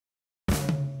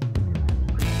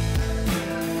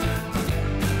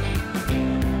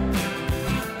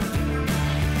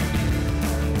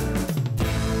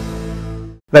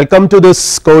Welcome to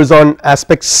this course on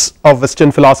aspects of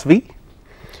Western philosophy,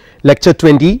 lecture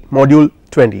 20, module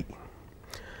 20.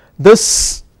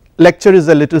 This lecture is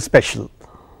a little special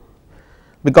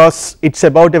because it is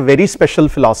about a very special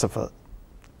philosopher,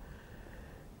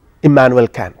 Immanuel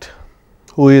Kant,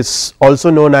 who is also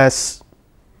known as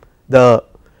the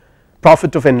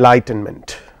prophet of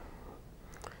enlightenment.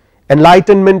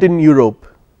 Enlightenment in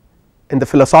Europe, in the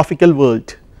philosophical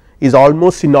world, is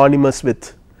almost synonymous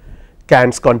with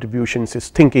Kant's contributions, his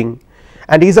thinking,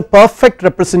 and he is a perfect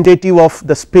representative of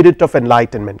the spirit of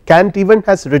enlightenment. Kant even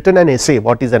has written an essay,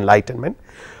 what is enlightenment.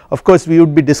 Of course, we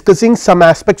would be discussing some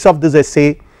aspects of this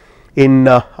essay in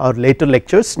our later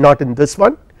lectures, not in this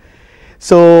one.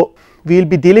 So, we will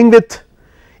be dealing with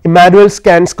Immanuel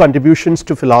Kant's contributions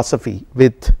to philosophy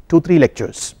with 2-3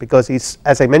 lectures, because he is,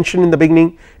 as I mentioned in the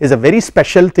beginning, is a very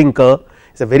special thinker,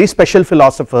 is a very special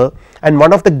philosopher and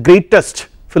one of the greatest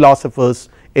philosophers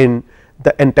in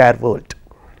the entire world.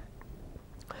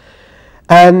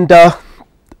 And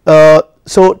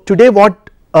so today what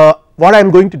I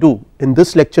am going to do in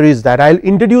this lecture is that I will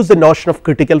introduce the notion of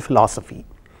critical philosophy,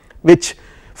 which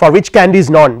for which Kant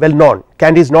is well known.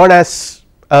 Kant is known as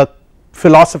a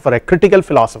philosopher, a critical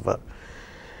philosopher,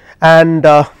 and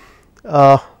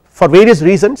for various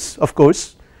reasons, of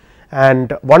course,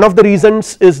 and one of the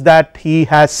reasons is that he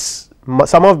has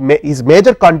some of his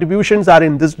major contributions are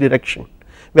in this direction,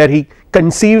 where he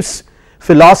conceives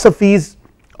philosophy's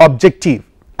objective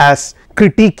as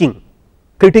critiquing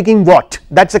what,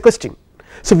 that is a question.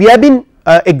 So, we have been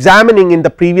examining in the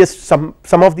previous some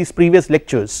of these previous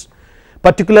lectures,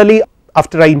 particularly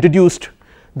after I introduced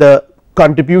the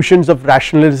contributions of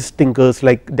rationalist thinkers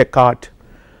like Descartes,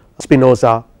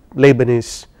 Spinoza,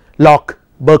 Leibniz, Locke,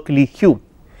 Berkeley, Hume.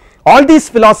 All these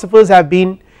philosophers have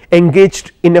been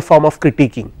engaged in a form of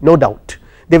critiquing, no doubt.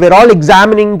 They were all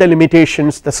examining the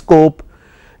limitations, the scope,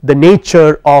 the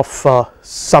nature of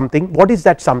something. What is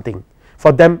that something?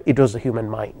 For them it was the human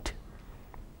mind,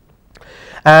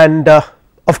 and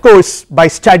of course by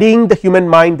studying the human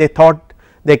mind they thought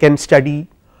they can study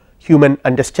human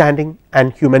understanding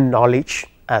and human knowledge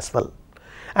as well,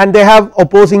 and they have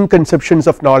opposing conceptions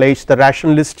of knowledge. The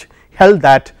rationalist held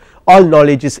that all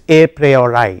knowledge is a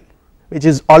priori, which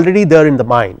is already there in the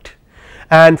mind,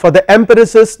 and for the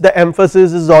empiricists the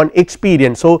emphasis is on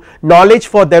experience. So, knowledge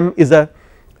for them is a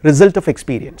result of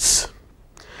experience.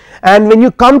 And when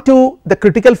you come to the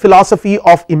critical philosophy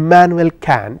of Immanuel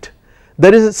Kant,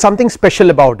 there is something special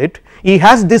about it. He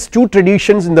has these two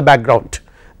traditions in the background,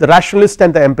 the rationalist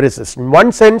and the empiricist. In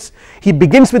one sense he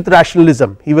begins with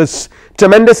rationalism. He was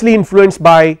tremendously influenced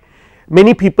by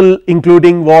many people,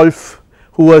 including Wolff,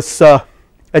 who was a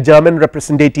German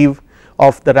representative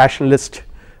of the rationalist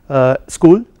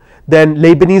school. Then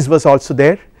Leibniz was also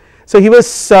there. So, he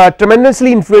was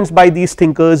tremendously influenced by these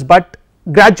thinkers, but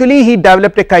gradually he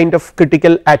developed a kind of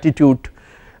critical attitude,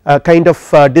 kind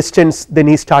of distance. Then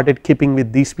he started keeping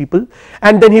with these people,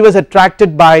 and then he was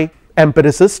attracted by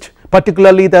empiricists,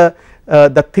 particularly the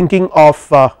thinking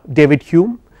of David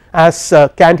Hume, as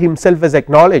Kant himself has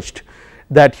acknowledged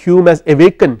that Hume has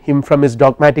awakened him from his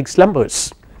dogmatic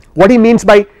slumbers. What he means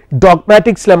by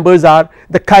dogmatic slumbers are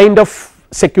the kind of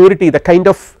security, the kind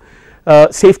of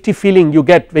safety feeling you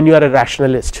get when you are a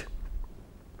rationalist,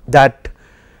 that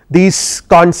these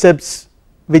concepts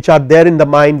which are there in the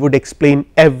mind would explain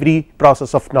every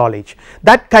process of knowledge.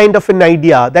 That kind of an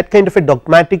idea, that kind of a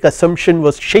dogmatic assumption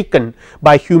was shaken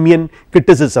by Humean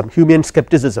criticism, Humean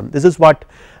skepticism. This is what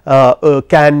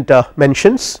Kant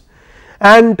mentions,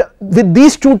 and with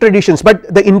these two traditions.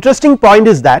 But the interesting point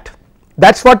is that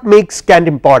that is what makes Kant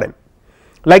important.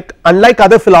 Like, unlike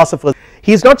other philosophers,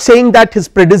 he is not saying that his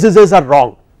predecessors are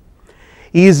wrong.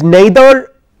 He is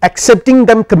neither accepting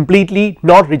them completely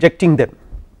nor rejecting them.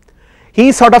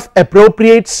 He sort of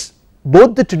appropriates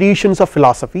both the traditions of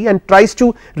philosophy and tries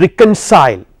to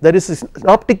reconcile. There is this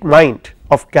synoptic mind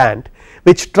of Kant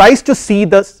which tries to see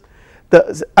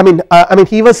I mean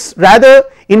he was rather,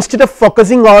 instead of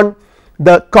focusing on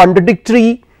the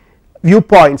contradictory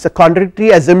viewpoints, the contradictory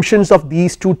assumptions of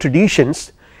these two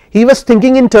traditions, he was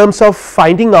thinking in terms of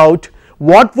finding out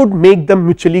what would make them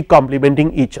mutually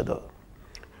complementing each other,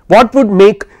 what would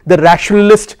make the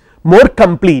rationalist more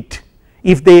complete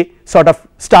if they sort of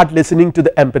start listening to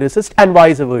the empiricist, and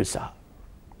vice versa.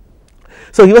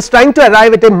 So, he was trying to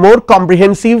arrive at a more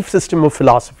comprehensive system of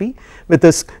philosophy with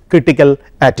his critical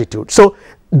attitude. So,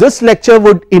 this lecture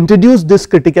would introduce this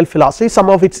critical philosophy, some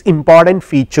of its important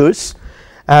features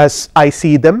as I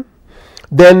see them.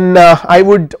 Then I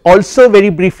would also very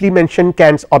briefly mention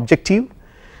Kant's objective,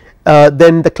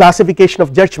 then the classification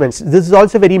of judgments. This is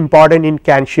also very important in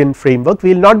Kantian framework.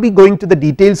 We will not be going to the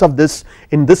details of this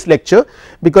in this lecture,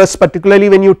 because particularly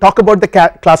when you talk about the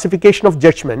classification of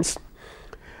judgments,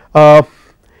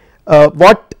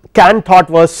 what Kant thought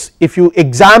was, if you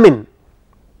examine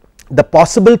the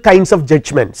possible kinds of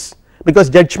judgments, because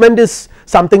judgment is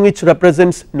something which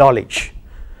represents knowledge,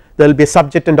 there will be a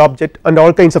subject and object and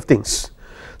all kinds of things.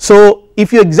 So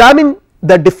if you examine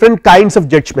the different kinds of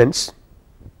judgments,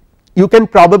 you can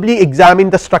probably examine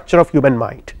the structure of human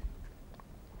mind,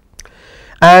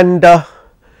 and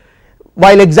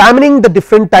while examining the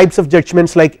different types of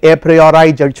judgments like a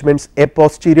priori judgments, a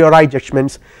posteriori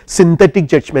judgments, synthetic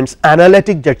judgments,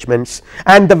 analytic judgments,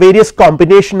 and the various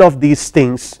combination of these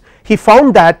things, he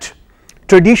found that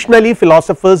traditionally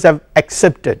philosophers have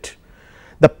accepted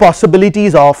the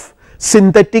possibilities of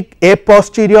synthetic a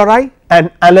posteriori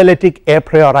and analytic a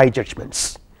priori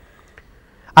judgments.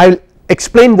 I will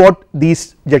explain what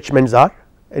these judgments are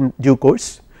in due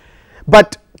course,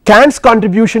 but Kant's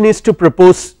contribution is to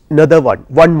propose another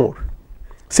one more,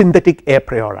 synthetic a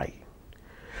priori.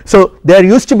 So there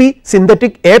used to be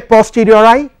synthetic a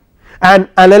posteriori and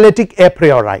analytic a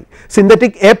priori.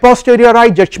 Synthetic a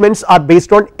posteriori judgments are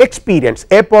based on experience,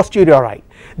 a posteriori,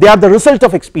 they are the result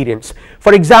of experience.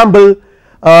 For example,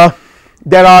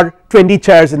 there are 20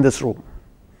 chairs in this room,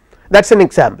 that is an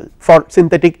example for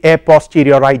synthetic a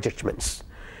posteriori judgments.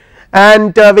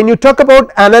 And when you talk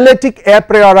about analytic a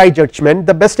priori judgment,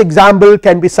 the best example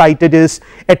can be cited is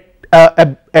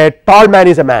a tall man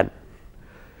is a man,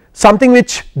 something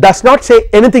which does not say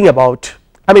anything about,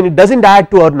 I mean it does not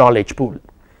add to our knowledge pool,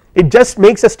 it just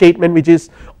makes a statement which is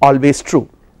always true.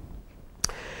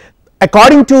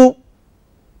 According to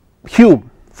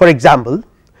Hume, for example,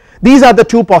 these are the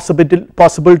two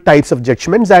possible types of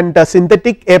judgments, and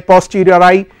synthetic a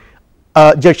posteriori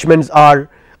judgments are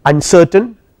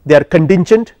uncertain, they are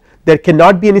contingent, there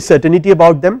cannot be any certainty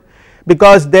about them,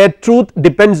 because their truth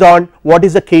depends on what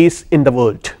is the case in the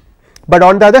world. But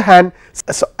on the other hand,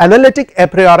 so analytic a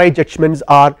priori judgments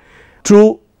are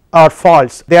true or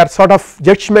false, they are sort of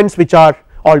judgments which are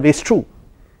always true.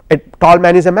 A tall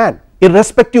man is a man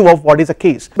irrespective of what is the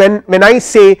case. When I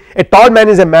say a tall man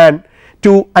is a man,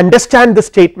 to understand the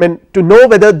statement, to know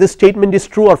whether this statement is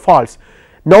true or false,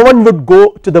 no one would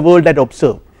go to the world and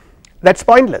observe, that is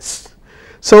pointless.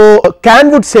 So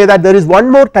Kant would say that there is one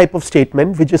more type of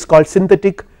statement which is called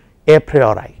synthetic a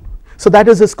priori. So that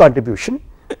is his contribution,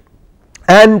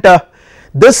 and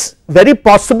this very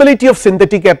possibility of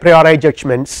synthetic a priori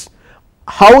judgments,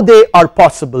 how they are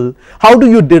possible, how do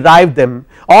you derive them,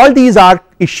 all these are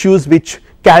issues which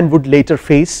Kant would later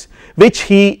face, which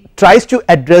he tries to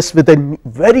address with a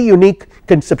very unique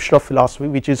conception of philosophy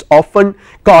which is often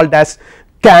called as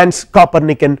Kant's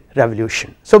Copernican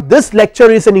revolution. So this lecture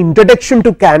is an introduction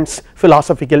to Kant's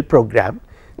philosophical program,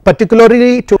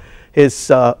 particularly to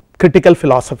his critical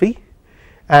philosophy,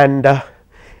 and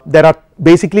there are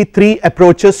basically three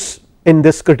approaches in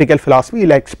this critical philosophy. We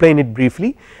will explain it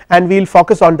briefly and we will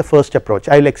focus on the first approach,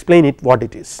 I will explain it what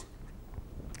it is.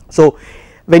 So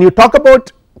when you talk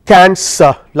about Kant's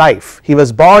life, he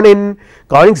was born in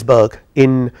Königsberg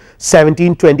in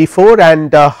 1724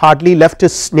 and hardly left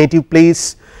his native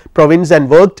place province and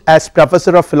worked as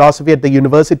professor of philosophy at the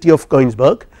University of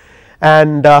Königsberg,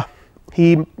 and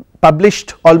he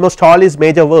published almost all his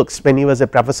major works when he was a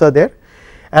professor there,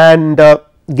 and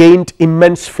gained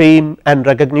immense fame and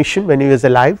recognition when he was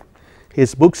alive.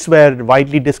 His books were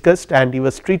widely discussed and he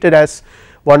was treated as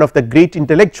one of the great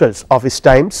intellectuals of his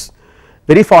times,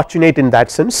 very fortunate in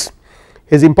that sense.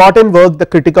 His important work, The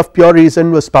Critique of Pure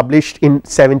Reason, was published in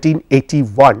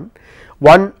 1781,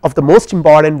 one of the most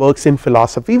important works in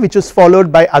philosophy, which is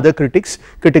followed by other critiques,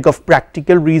 Critique of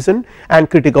Practical Reason and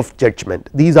Critique of Judgment.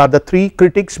 These are the three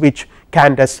critiques which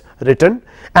Kant has written,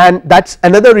 and that is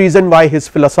another reason why his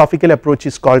philosophical approach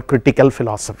is called critical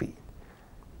philosophy.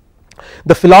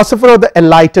 The philosopher of the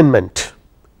Enlightenment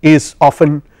is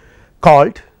often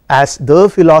called as the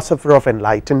philosopher of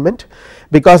enlightenment,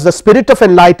 because the spirit of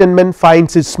enlightenment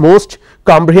finds its most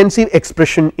comprehensive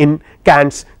expression in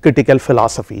Kant's critical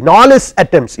philosophy. In all his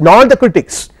attempts, in all the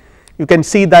critics, you can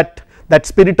see that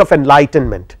spirit of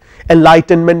enlightenment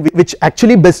which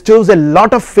actually bestows a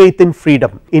lot of faith in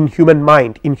freedom, in human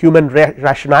mind, in human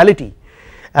rationality,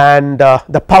 and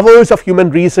the powers of human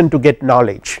reason to get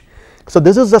knowledge. So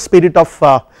this is the spirit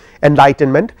of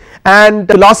enlightenment, and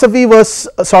philosophy was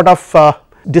sort of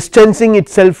distancing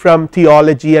itself from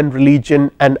theology and religion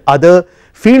and other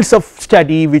fields of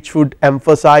study which would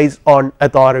emphasize on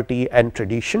authority and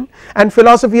tradition, and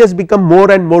philosophy has become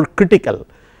more and more critical,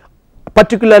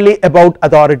 particularly about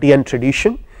authority and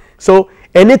tradition. So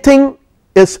anything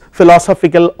is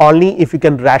philosophical only if you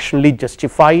can rationally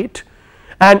justify it,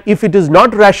 and if it is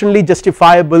not rationally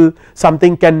justifiable,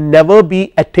 something can never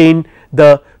be attained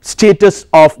the status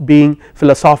of being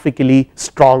philosophically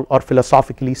strong or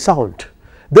philosophically sound.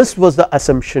 This was the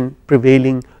assumption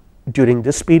prevailing during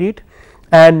this period,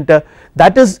 and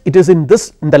that is, it is in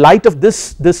the light of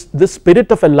this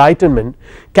spirit of enlightenment,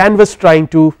 Kant was trying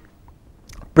to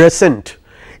present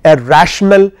a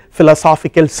rational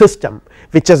philosophical system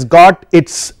which has got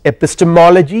its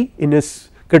epistemology in his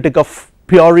Critique of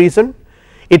Pure Reason,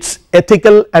 its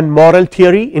ethical and moral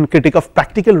theory in Critique of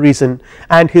Practical Reason,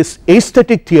 and his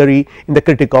aesthetic theory in the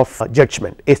Critique of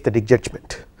Judgment, aesthetic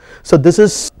judgment. So this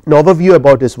is an overview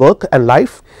about his work and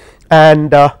life,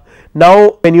 and now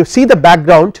when you see the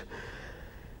background,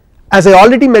 as I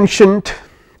already mentioned,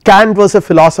 Kant was a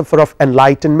philosopher of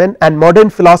enlightenment, and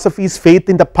modern philosophy's faith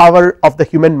in the power of the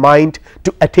human mind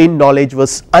to attain knowledge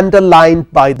was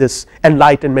underlined by this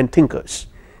enlightenment thinkers.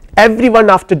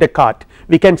 Everyone after Descartes,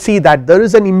 we can see that there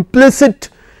is an implicit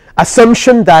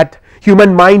assumption that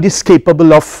human mind is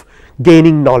capable of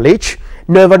gaining knowledge.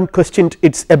 No one questioned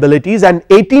its abilities, and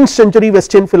 18th century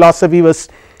Western philosophy was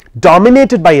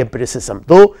dominated by empiricism.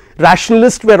 Though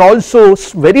rationalists were also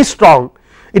very strong,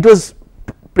 it was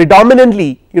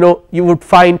predominantly, you would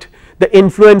find the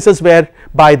influences were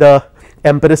by the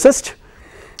empiricist,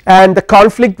 and the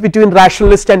conflict between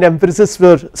rationalists and empiricists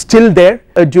were still there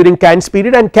during Kant's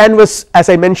period, and Kant was, as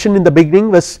I mentioned in the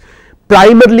beginning, was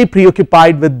primarily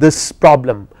preoccupied with this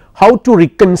problem, how to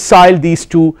reconcile these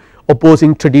two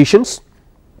opposing traditions.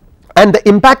 And the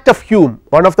impact of Hume,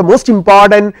 one of the most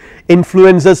important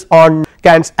influences on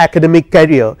Kant's academic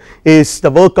career, is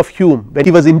the work of Hume. When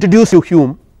he was introduced to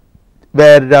Hume,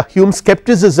 where Hume's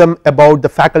skepticism about the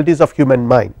faculties of human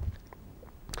mind.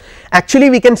 Actually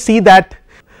we can see that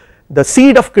the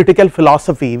seed of critical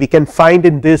philosophy we can find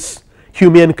in this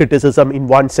Humean criticism in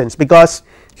one sense, because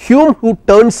Hume, who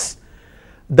turns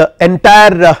the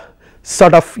entire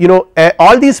sort of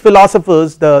all these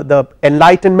philosophers, the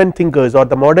enlightenment thinkers or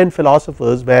the modern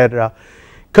philosophers, were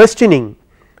questioning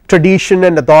tradition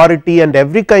and authority and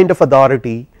every kind of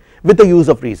authority with the use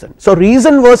of reason. So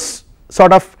reason was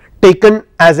sort of taken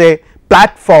as a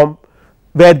platform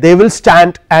where they will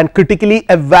stand and critically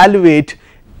evaluate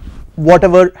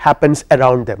whatever happens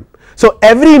around them. So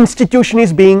every institution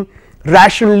is being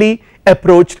rationally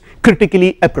approached,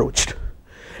 critically approached.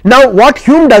 Now what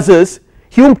Hume does is,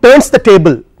 Hume turns the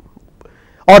table,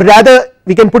 or rather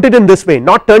we can put it in this way,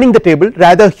 not turning the table,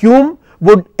 rather Hume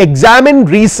would examine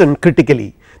reason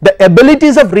critically. The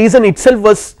abilities of reason itself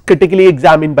was critically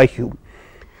examined by Hume.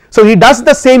 So he does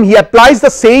the same, he applies the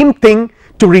same thing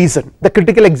to reason, the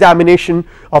critical examination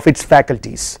of its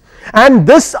faculties, and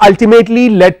this ultimately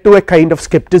led to a kind of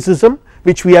skepticism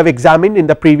which we have examined in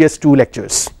the previous two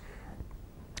lectures.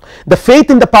 The faith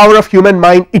in the power of human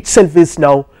mind itself is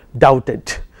now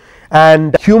doubted,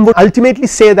 and Hume would ultimately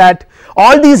say that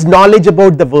all these knowledge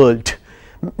about the world,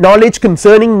 knowledge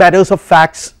concerning matters of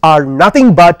facts, are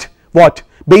nothing but what?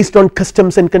 Based on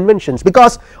customs and conventions,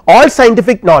 because all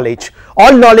scientific knowledge,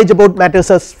 all knowledge about matters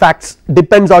as facts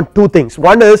depends on two things.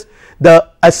 One is the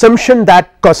assumption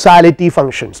that causality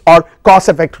functions or cause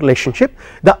effect relationship,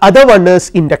 the other one is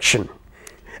induction,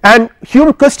 and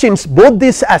Hume questions both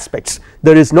these aspects.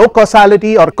 There is no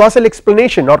causality or causal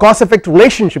explanation, or cause effect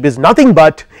relationship is nothing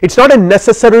but, it is not a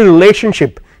necessary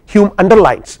relationship, Hume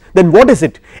underlines. Then what is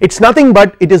it? It is nothing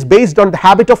but it is based on the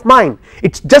habit of mind,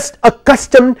 it is just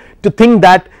accustomed to think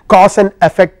that cause and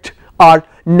effect are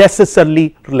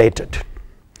necessarily related.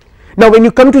 Now when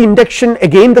you come to induction,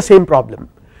 again the same problem,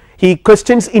 he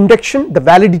questions induction, the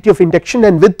validity of induction,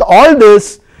 and with all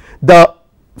this the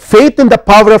faith in the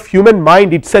power of human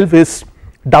mind itself is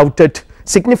doubted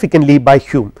significantly by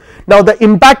Hume. Now the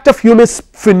impact of Hume is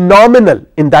phenomenal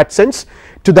in that sense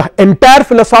to the entire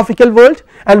philosophical world,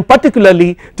 and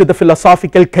particularly to the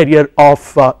philosophical career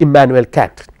of Immanuel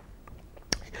Kant.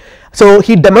 So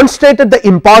he demonstrated the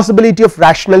impossibility of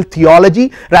rational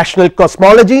theology, rational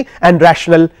cosmology, and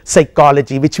rational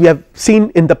psychology, which we have seen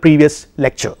in the previous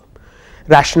lecture.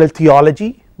 Rational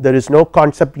theology, there is no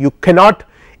concept, you cannot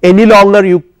any longer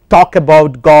you talk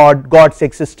about God, God's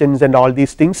existence and all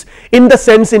these things in the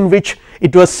sense in which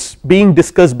it was being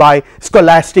discussed by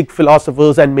scholastic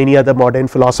philosophers and many other modern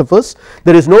philosophers.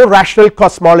 There is no rational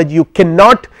cosmology, you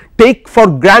cannot take for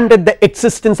granted the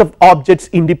existence of objects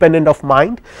independent of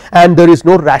mind, and there is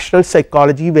no rational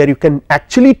psychology where you can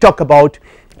actually talk about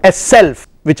a self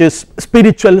which is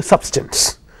spiritual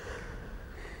substance.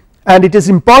 And it is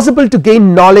impossible to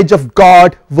gain knowledge of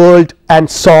God, world and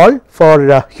soul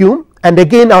for Hume, and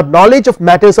again our knowledge of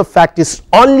matters of fact is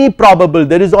only probable,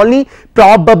 there is only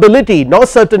probability, no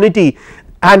certainty.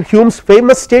 And Hume's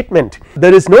famous statement,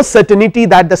 there is no certainty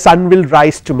that the sun will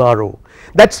rise tomorrow,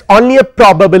 that is only a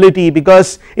probability,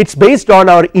 because it is based on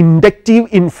our inductive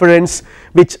inference,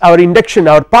 which our induction,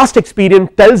 our past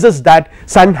experience tells us that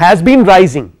sun has been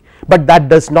rising, but that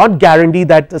does not guarantee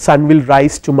that the sun will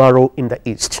rise tomorrow in the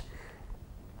east.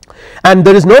 And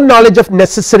there is no knowledge of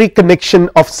necessary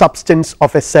connection of substance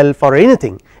of a self or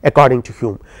anything according to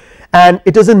Hume, and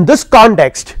it is in this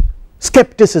context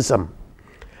skepticism,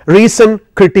 reason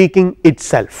critiquing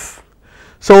itself.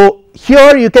 So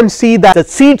here you can see that the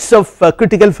seeds of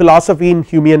critical philosophy in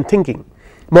Humean thinking.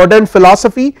 Modern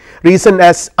philosophy, reason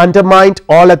has undermined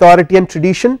all authority and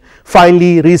tradition,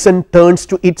 finally reason turns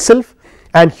to itself,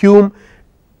 and Hume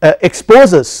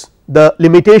exposes the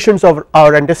limitations of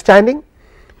our understanding.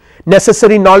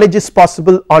 Necessary knowledge is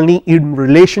possible only in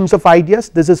relations of ideas,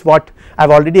 this is what I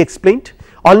have already explained,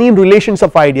 only in relations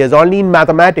of ideas, only in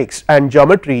mathematics and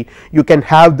geometry you can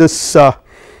have this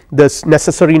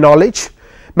necessary knowledge.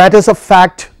 Matters of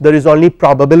fact, there is only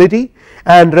probability,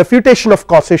 and refutation of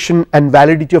causation and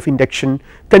validity of induction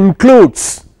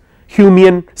concludes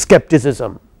Humean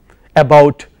skepticism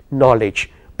about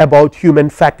knowledge, about human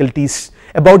faculties,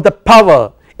 about the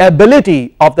power,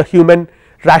 ability of the human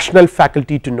rational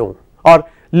faculty to know, or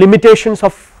limitations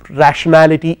of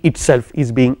rationality itself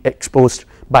is being exposed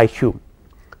by Hume.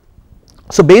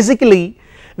 So basically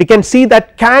we can see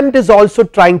that Kant is also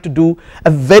trying to do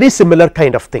a very similar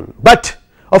kind of thing, but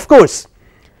of course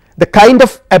the kind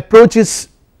of approach is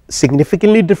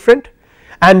significantly different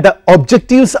and the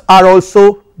objectives are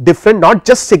also different, not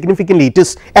just significantly, it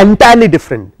is entirely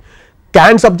different.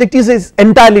 Kant's objectives is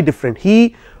entirely different,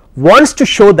 he wants to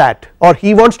show that, or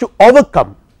he wants to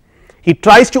overcome, he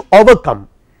tries to overcome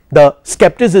the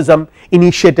skepticism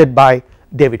initiated by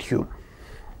David Hume.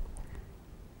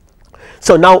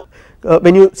 So now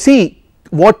when you see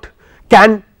what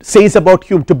Kant says about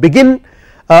Hume, to begin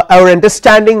our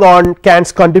understanding on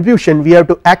Kant's contribution, we have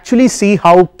to actually see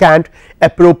how Kant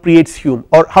appropriates Hume,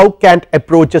 or how Kant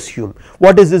approaches Hume,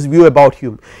 what is his view about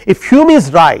Hume. If Hume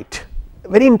is right,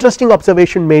 very interesting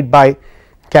observation made by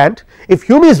Kant, if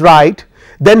Hume is right,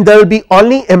 then there will be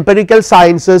only empirical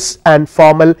sciences and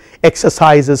formal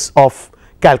exercises of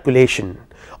calculation,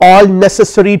 all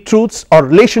necessary truths or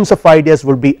relations of ideas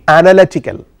will be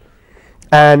analytical,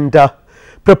 and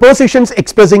propositions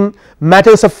expressing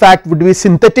matters of fact would be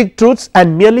synthetic truths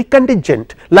and merely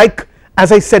contingent, like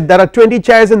as I said there are 20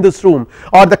 chairs in this room,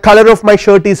 or the color of my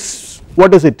shirt is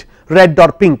what is it, red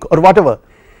or pink or whatever,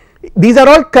 these are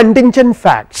all contingent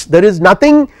facts, there is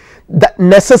nothing that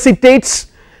necessitates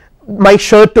my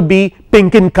shirt to be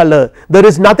pink in color, there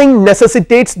is nothing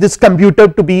necessitates this computer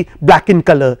to be black in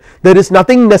color, there is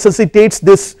nothing necessitates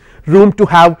this room to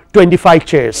have 25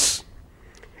 chairs,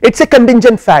 it is a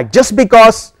contingent fact just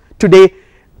because today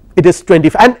it is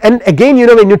 25, and again you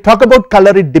know when you talk about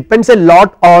color it depends a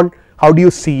lot on how do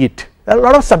you see it, there are a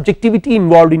lot of subjectivity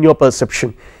involved in your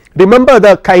perception. Remember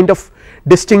the kind of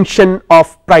distinction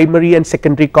of primary and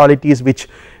secondary qualities which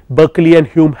Berkeley and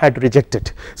Hume had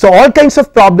rejected. So all kinds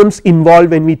of problems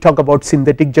involved when we talk about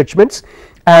synthetic judgments,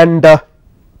 and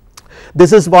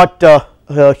this is what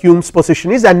Hume's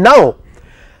position is. And now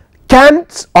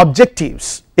Kant's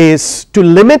objectives is to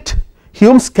limit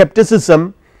Hume's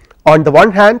skepticism on the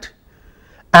one hand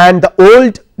and the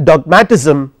old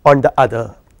dogmatism on the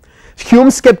other.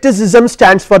 Hume's skepticism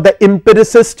stands for the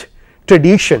empiricist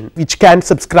tradition which Kant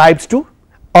subscribes to,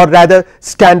 or rather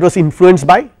Kant was influenced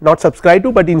by, not subscribed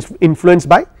to but influenced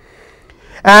by,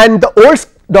 and the old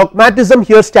dogmatism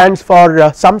here stands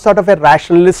for some sort of a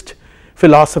rationalist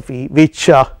philosophy which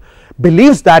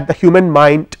believes that the human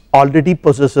mind already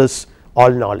possesses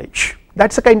all knowledge,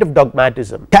 that is a kind of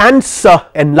dogmatism. Kant's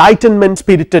enlightenment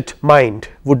spirited mind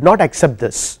would not accept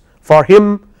this, for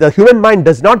him the human mind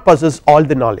does not possess all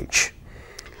the knowledge.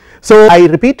 So I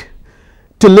repeat,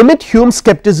 to limit Hume's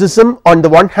skepticism on the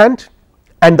one hand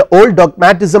and the old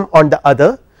dogmatism on the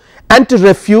other, and to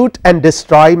refute and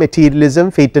destroy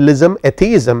materialism, fatalism,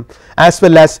 atheism as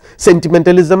well as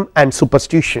sentimentalism and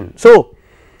superstition. So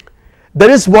there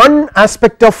is one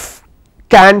aspect of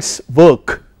Kant's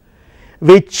work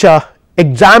which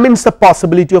examines the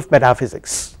possibility of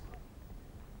metaphysics,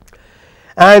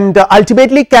 and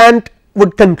ultimately Kant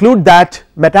would conclude that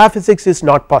metaphysics is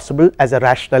not possible as a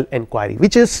rational enquiry,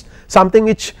 which is something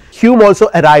which Hume also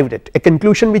arrived at, a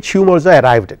conclusion which Hume also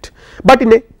arrived at, but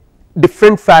in a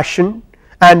different fashion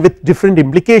and with different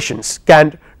implications.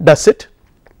 Kant does it,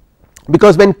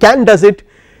 because when Kant does it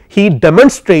he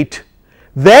demonstrates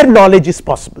where knowledge is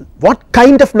possible, what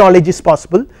kind of knowledge is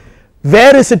possible,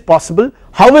 where is it possible,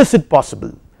 how is it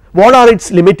possible, what are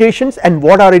its limitations and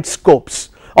what are its scopes,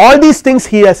 all these things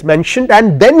he has mentioned,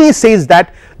 and then he says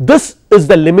that this is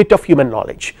the limit of human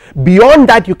knowledge, beyond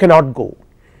that you cannot go.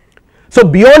 So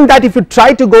beyond that if you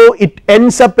try to go, it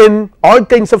ends up in all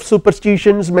kinds of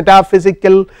superstitions,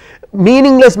 metaphysical,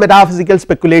 meaningless metaphysical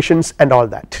speculations and all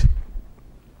that.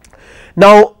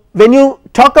 Now when you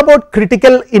talk about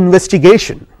critical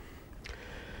investigation,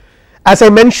 as I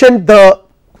mentioned, the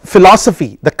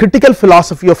philosophy, the critical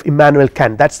philosophy of Immanuel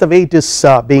Kant, that is the way it is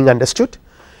being understood,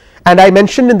 and I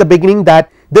mentioned in the beginning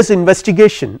that this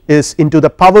investigation is into the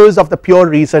powers of the pure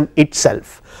reason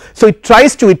itself. So it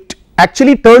tries to, it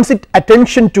actually turns its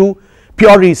attention to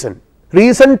pure reason,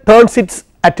 reason turns its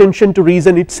attention to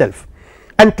reason itself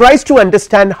and tries to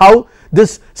understand how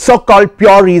this so called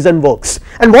pure reason works.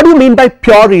 And what do you mean by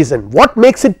pure reason, what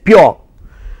makes it pure,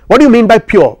 what do you mean by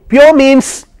pure? Pure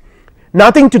means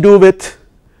nothing to do with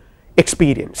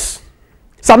experience,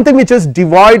 something which is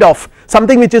devoid of,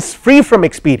 something which is free from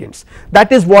experience,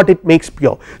 that is what it makes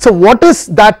pure. So what is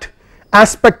that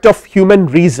aspect of human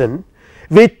reason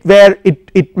where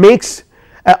it makes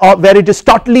or where it is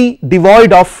totally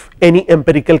devoid of any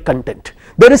empirical content?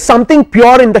 There is something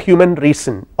pure in the human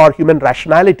reason or human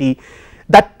rationality,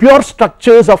 that pure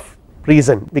structures of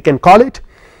reason we can call it,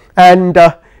 and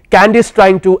Kant is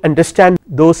trying to understand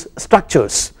those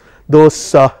structures,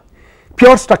 those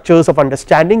pure structures of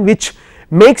understanding which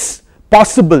makes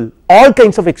possible all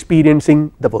kinds of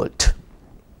experiencing the world.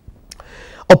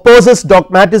 Opposes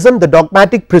dogmatism, the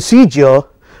dogmatic procedure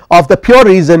of the pure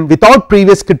reason without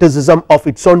previous criticism of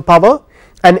its own power,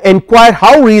 and inquire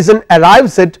how reason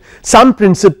arrives at some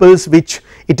principles which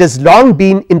it has long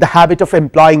been in the habit of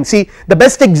employing. See, the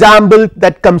best example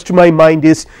that comes to my mind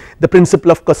is the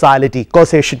principle of causality,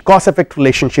 causation, cause effect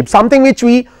relationship, something which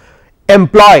we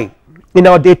employ in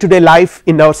our day to day life,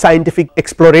 in our scientific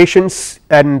explorations,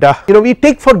 and we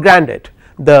take for granted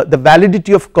the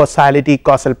validity of causality,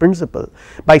 causal principle.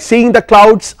 By seeing the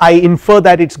clouds I infer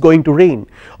that it is going to rain,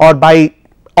 or by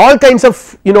all kinds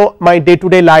of my day to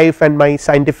day life and my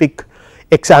scientific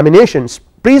examinations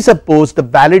presuppose the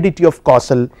validity of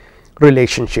causal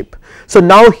relationship. So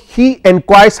now he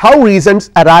inquires how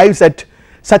reasons arrives at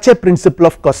such a principle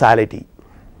of causality,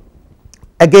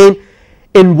 again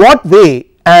in what way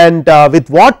and with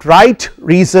what right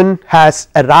reason has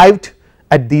arrived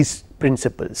at these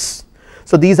principles.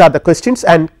 So these are the questions,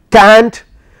 and Kant,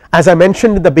 as I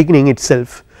mentioned in the beginning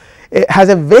itself, has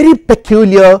a very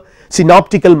peculiar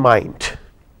synoptical mind,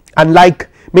 unlike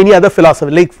many other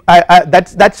philosophers. Like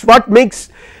that is what makes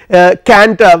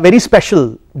Kant very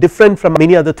special, different from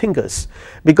many other thinkers,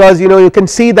 because you can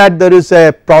see that there is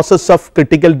a process of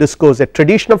critical discourse, a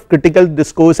tradition of critical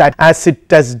discourse as it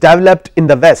has developed in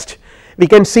the West. We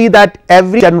can see that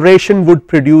every generation would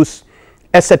produce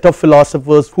a set of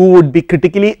philosophers who would be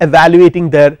critically evaluating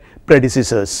their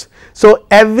predecessors. So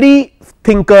every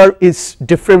thinker is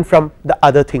different from the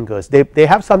other thinkers, they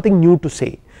have something new to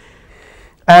say,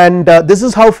 and this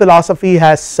is how philosophy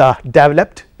has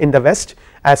developed in the West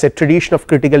as a tradition of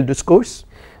critical discourse.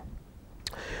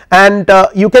 And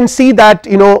you can see that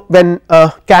when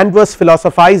Kant was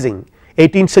philosophizing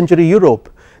 18th century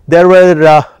Europe, there were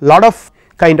a lot of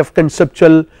kind of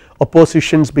conceptual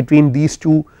oppositions between these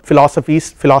two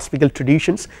philosophies, philosophical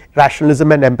traditions,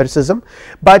 rationalism and empiricism,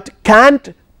 but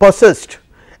Kant possessed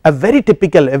a very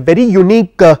typical, a very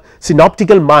unique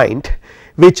synoptical mind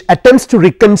which attempts to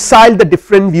reconcile the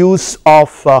different views of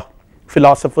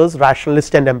philosophers,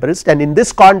 rationalists and empirists. And in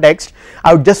this context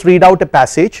I would just read out a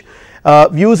passage,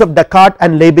 views of Descartes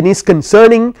and Leibniz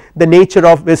concerning the nature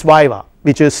of vis viva,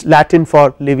 which is Latin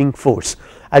for living force.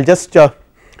 I will just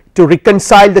to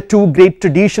reconcile the two great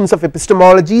traditions of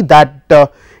epistemology that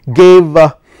gave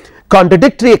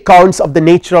contradictory accounts of the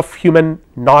nature of human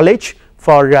knowledge.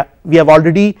 For we have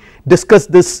already discussed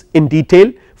this in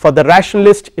detail. For the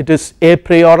rationalist it is a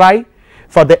priori,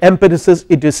 for the empiricist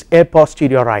it is a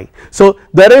posteriori. So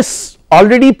there is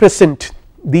already present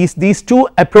these two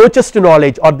approaches to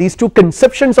knowledge, or these two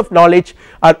conceptions of knowledge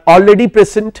are already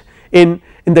present in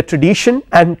the tradition,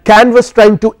 and Kant was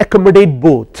trying to accommodate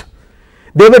both.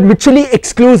 They were mutually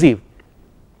exclusive.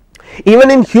 Even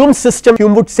in Hume's system,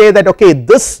 Hume would say that okay,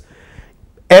 this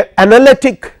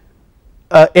analytic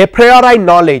a priori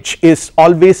knowledge is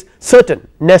always certain,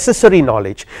 necessary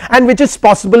knowledge, and which is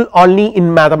possible only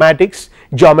in mathematics,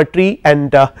 geometry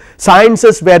and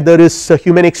sciences where there is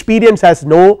human experience has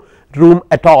no room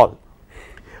at all.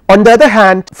 On the other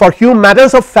hand, for Hume,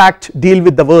 matters of fact deal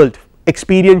with the world,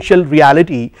 experiential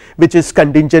reality which is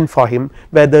contingent for him,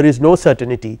 where there is no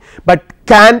certainty. But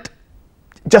Kant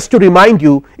just to remind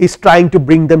you, is trying to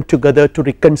bring them together, to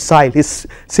reconcile. His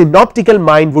synoptical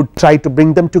mind would try to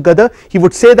bring them together. He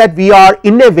would say that we are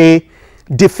in a way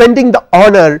defending the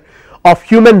honor of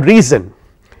human reason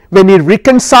when we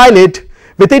reconcile it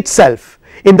with itself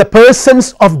in the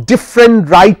persons of different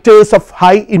writers of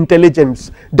high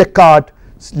intelligence, Descartes,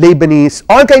 Leibniz,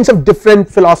 all kinds of different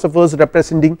philosophers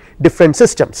representing different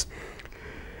systems,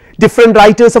 different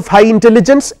writers of high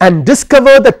intelligence, and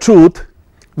discover the truth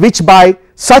which by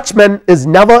such men is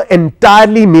never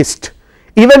entirely missed,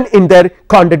 even in their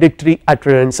contradictory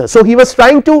utterances. So he was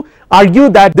trying to argue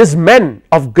that these men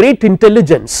of great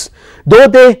intelligence, though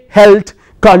they held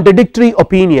contradictory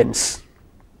opinions,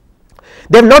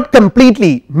 they have not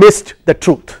completely missed the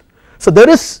truth. So there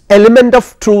is element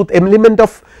of truth, element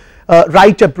of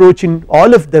right approach in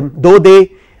all of them, though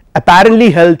they apparently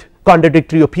held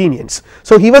contradictory opinions.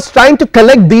 So he was trying to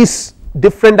collect these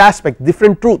different aspects,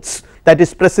 different truths that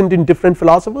is present in different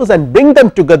philosophers, and bring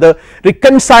them together,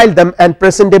 reconcile them, and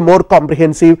present a more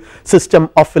comprehensive system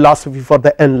of philosophy for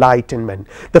the enlightenment.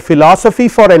 The philosophy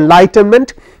for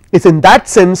enlightenment is in that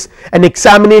sense an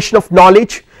examination of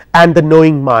knowledge and the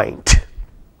knowing mind,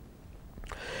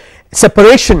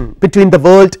 separation between the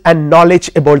world and knowledge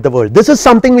about the world. This is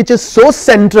something which is so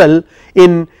central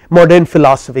in modern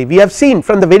philosophy. We have seen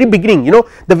from the very beginning,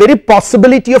 the very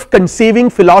possibility of conceiving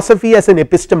philosophy as an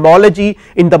epistemology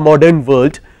in the modern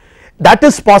world, that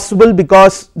is possible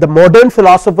because the modern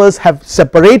philosophers have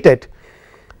separated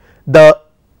the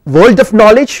world of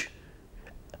knowledge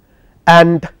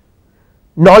and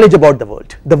knowledge about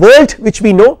the world which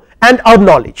we know and our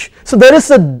knowledge. So there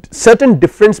is a certain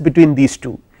difference between these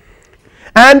two.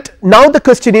 And now the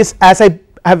question is, as I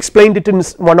have explained it in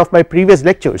one of my previous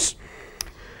lectures,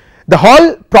 the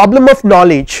whole problem of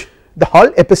knowledge, the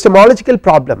whole epistemological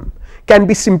problem, can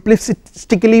be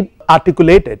simplistically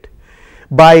articulated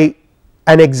by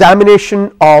an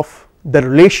examination of the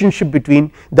relationship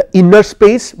between the inner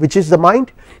space, which is the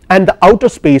mind, and the outer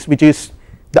space, which is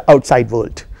the outside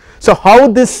world. So how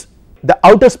the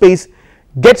outer space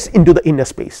gets into the inner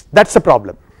space, that is the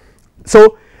problem.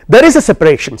 So there is a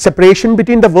separation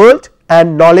between the world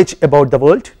and knowledge about the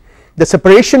world, the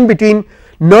separation between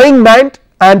knowing mind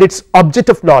and its object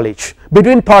of knowledge,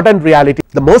 between thought and reality.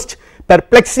 The most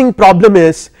perplexing problem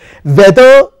is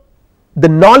whether the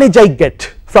knowledge I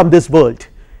get from this world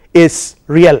is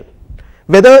real,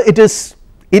 whether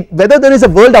there is a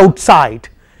world outside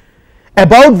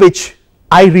about which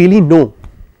I really know,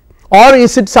 or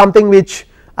is it something which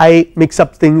I mix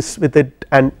up things with it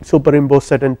and superimpose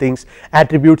certain things,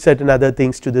 attribute certain other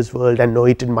things to this world and know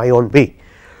it in my own way.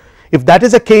 If that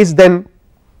is the case, then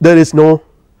there is no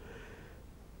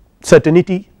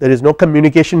certainty, there is no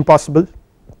communication possible.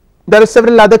 There are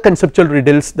several other conceptual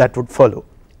riddles that would follow.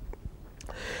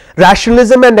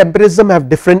 Rationalism and empiricism have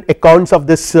different accounts of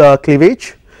this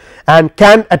cleavage, and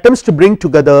Kant attempts to bring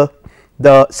together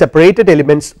the separated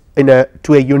elements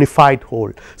to a unified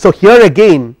whole. So here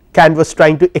again Kant was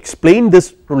trying to explain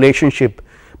this relationship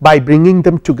by bringing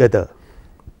them together.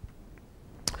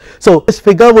 So this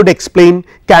figure would explain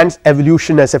Kant's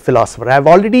evolution as a philosopher. I have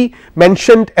already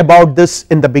mentioned about this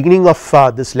in the beginning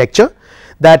of this lecture,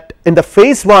 that in the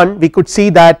phase 1 we could see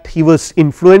that he was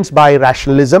influenced by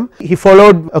rationalism, he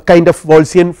followed a kind of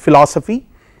Walesian philosophy.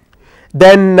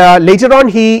 Then later on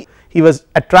he was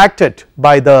attracted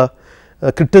by the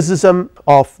criticism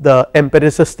of the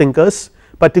empiricist thinkers,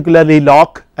 particularly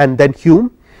Locke and then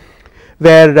Hume,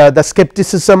 where the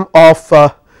skepticism of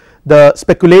the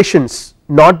speculations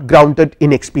not grounded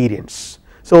in experience.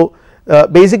 So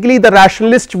basically the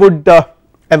rationalist would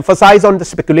emphasize on the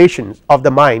speculations of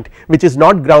the mind which is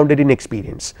not grounded in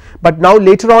experience, but now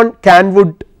later on Kant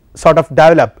would sort of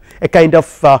develop a kind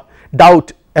of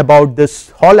doubt about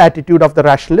this whole attitude of the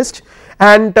rationalist,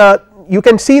 and you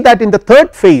can see that in the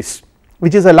third phase,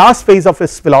 which is the last phase of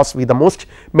his philosophy, the most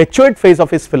matured phase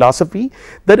of his philosophy,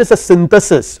 there is a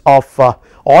synthesis of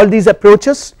all these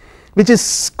approaches, which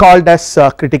is called as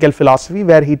critical philosophy,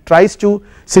 where he tries to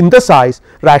synthesize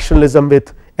rationalism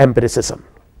with empiricism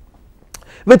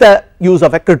with a use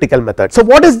of a critical method. So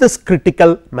what is this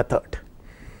critical method?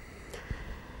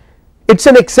 It is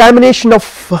an examination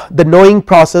of the knowing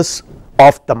process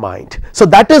of the mind. So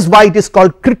that is why it is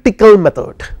called critical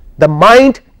method. The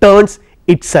mind turns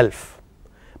itself,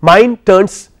 mind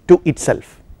turns to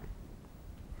itself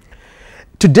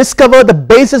to discover the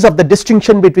basis of the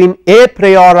distinction between a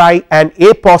priori and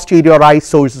a posteriori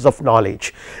sources of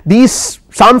knowledge. These,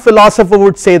 some philosopher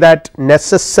would say that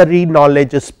necessary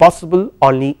knowledge is possible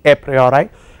only a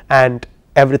priori and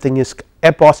everything is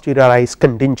a posteriori is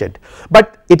contingent,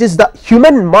 but it is the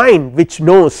human mind which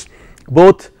knows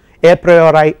both a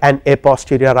priori and a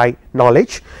posteriori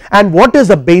knowledge, and what is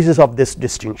the basis of this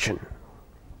distinction.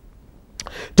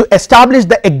 To establish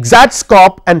the exact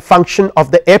scope and function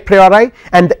of the a priori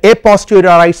and the a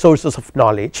posteriori sources of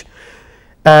knowledge,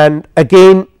 and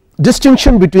again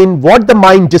distinction between what the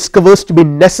mind discovers to be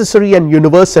necessary and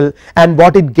universal and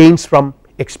what it gains from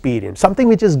experience, something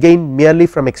which is gained merely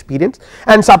from experience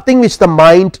and something which the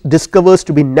mind discovers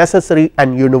to be necessary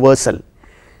and universal.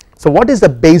 So what is the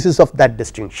basis of that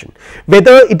distinction,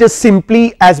 whether it is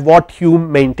simply as what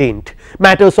Hume maintained,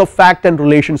 matters of fact and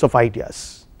relations of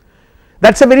ideas.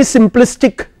 That is a very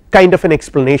simplistic kind of an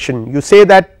explanation. You say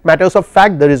that matters of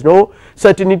fact there is no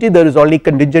certainty, there is only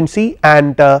contingency,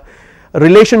 and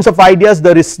relations of ideas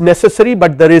there is necessary,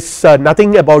 but there is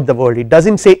nothing about the world, it does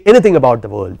not say anything about the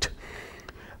world.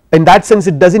 In that sense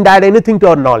it does not add anything to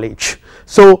our knowledge.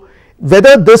 So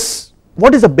whether this,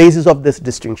 what is the basis of this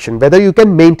distinction, whether you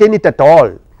can maintain it at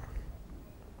all,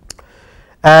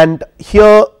 and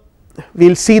here we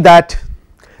will see that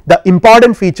the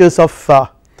important features of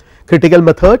critical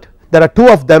method, there are two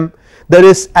of them. There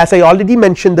is, as I already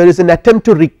mentioned, there is an attempt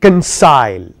to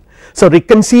reconcile. So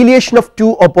reconciliation of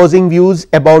two opposing views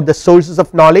about the sources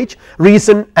of knowledge,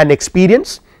 reason and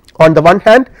experience on the one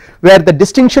hand, where the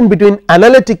distinction between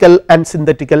analytical and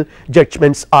synthetical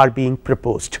judgments are being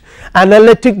proposed.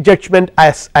 Analytic judgment,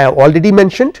 as I have already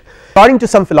mentioned, according to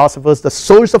some philosophers the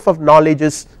source of knowledge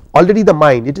is already the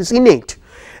mind, it is innate.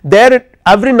 There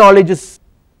every knowledge is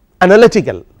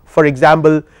analytical. For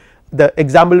example, the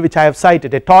example which I have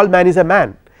cited, a tall man is a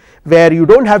man, where you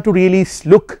do not have to really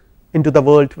look into the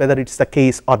world whether it is the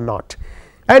case or not,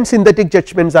 and synthetic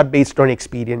judgments are based on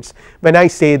experience. When I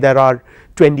say there are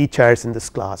 20 chairs in this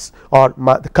class, or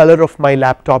the color of my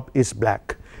laptop is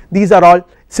black, these are all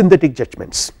synthetic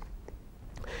judgments.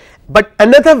 But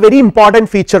another very important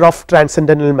feature of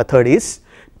transcendental method is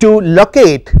to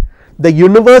locate the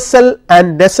universal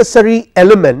and necessary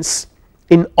elements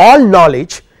in all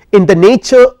knowledge in the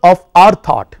nature of our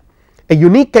thought, a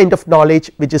unique kind of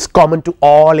knowledge which is common to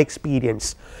all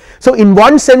experience. So in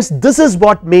one sense this is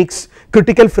what makes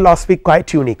critical philosophy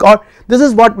quite unique, or this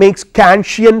is what makes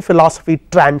Kantian philosophy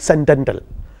transcendental.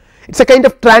 It is a kind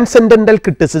of transcendental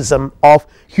criticism of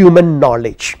human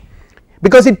knowledge,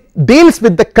 because it deals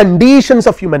with the conditions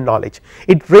of human knowledge.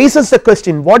 It raises the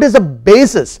question, what is the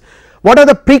basis, what are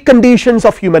the preconditions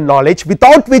of human knowledge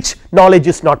without which knowledge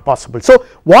is not possible. So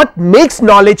what makes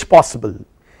knowledge possible,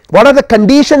 what are the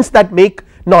conditions that make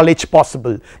knowledge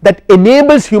possible, that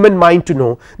enables human mind to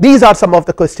know. These are some of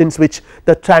the questions which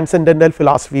the transcendental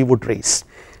philosophy would raise.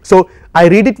 So I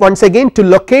read it once again, to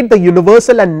locate the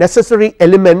universal and necessary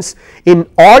elements in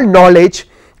all knowledge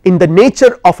in the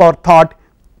nature of our thought,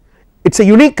 it is a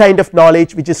unique kind of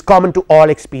knowledge which is common to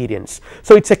all experience.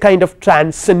 So it is a kind of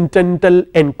transcendental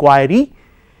inquiry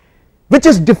which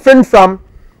is different from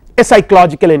a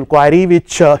psychological inquiry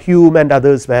which Hume and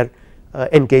others were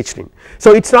engaged in.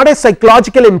 So it is not a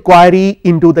psychological inquiry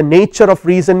into the nature of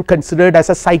reason considered as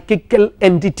a psychical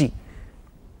entity.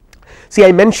 See,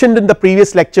 I mentioned in the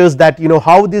previous lectures that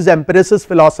how these empiricist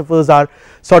philosophers are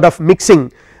sort of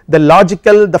mixing the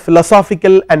logical, the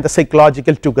philosophical and the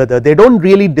psychological together, they do not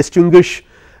really distinguish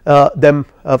them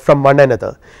from one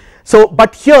another. So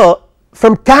but here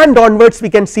from Kant onwards we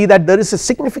can see that there is a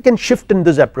significant shift in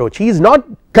this approach. He is not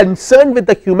concerned with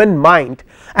the human mind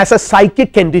as a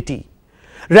psychic entity,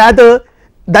 rather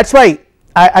that is why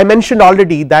I mentioned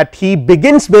already that he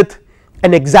begins with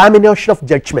an examination of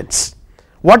judgments.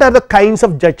 What are the kinds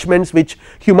of judgments which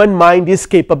human mind is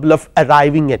capable of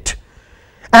arriving at,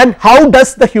 and how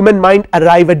does the human mind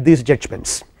arrive at these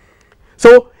judgments.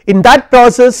 So in that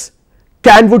process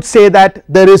Kant would say that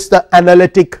there is the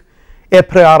analytic a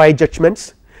priori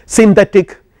judgments,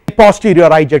 synthetic a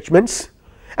posteriori judgments,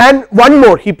 and one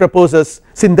more he proposes,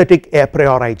 synthetic a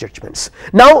priori judgments.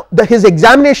 Now his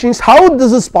examination is how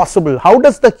this is possible, how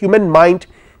does the human mind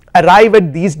arrive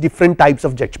at these different types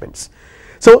of judgments.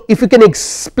 So if you can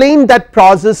explain that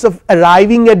process of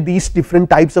arriving at these different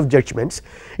types of judgments,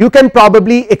 you can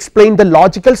probably explain the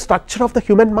logical structure of the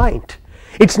human mind.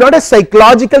 It is not a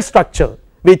psychological structure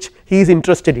which he is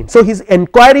interested in. So his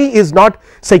inquiry is not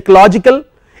psychological,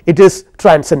 it is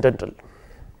transcendental.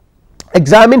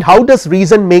 Examine how does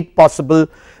reason make possible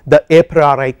the a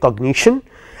priori cognition,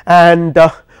 and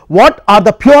what are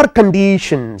the pure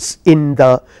conditions in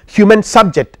the human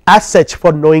subject as such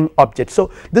for knowing objects.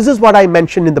 So this is what I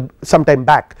mentioned in the some time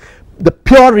back, the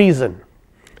pure reason,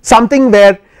 something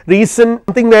where reason,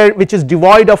 something where which is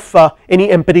devoid of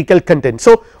any empirical content.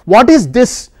 So what is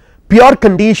this pure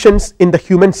conditions in the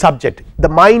human subject, the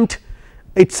mind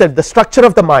itself, the structure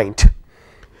of the mind.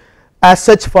 as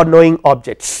such for knowing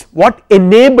objects, what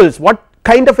enables, what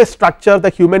kind of a structure the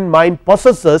human mind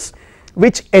possesses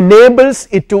which enables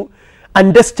it to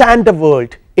understand the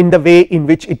world in the way in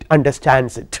which it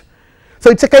understands it. So,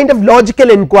 it is a kind of logical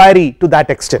inquiry to that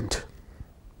extent.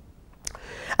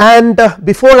 And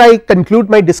before I conclude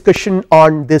my discussion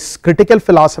on this critical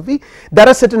philosophy, there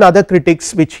are certain other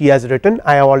critiques which he has written.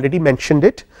 I have already mentioned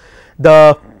it,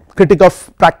 the critique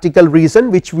of practical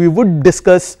reason, which we would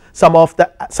discuss some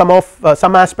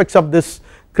aspects of this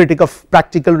critique of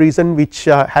practical reason, which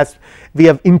we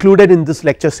have included in this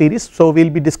lecture series. So, we will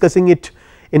be discussing it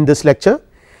in this lecture.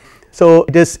 So,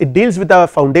 it deals with the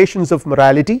foundations of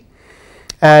morality,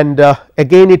 and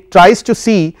again it tries to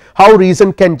see how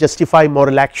reason can justify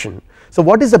moral action. So,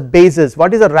 what is the basis,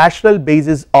 what is the rational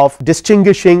basis of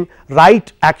distinguishing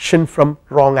right action from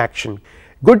wrong action?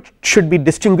 Good should be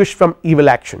distinguished from evil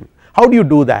action. How do you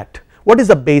do that? What is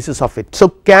the basis of it? So,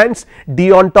 Kant's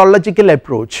deontological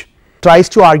approach tries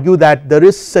to argue that there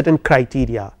is certain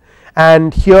criteria,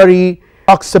 and here he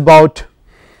talks about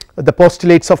the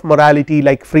postulates of morality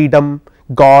like freedom,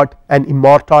 God and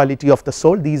immortality of the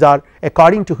soul. These are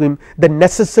according to him the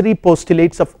necessary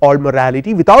postulates of all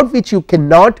morality, without which you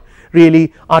cannot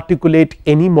really articulate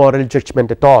any moral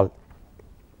judgment at all.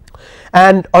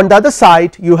 And on the other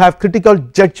side you have critical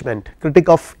judgment, critique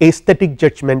of aesthetic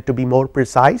judgment to be more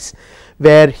precise,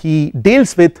 where he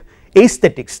deals with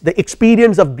aesthetics, the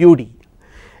experience of beauty,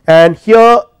 and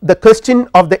here the question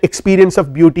of the experience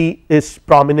of beauty is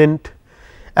prominent,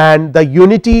 and the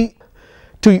unity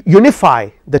to unify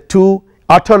the two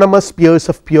autonomous spheres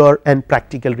of pure and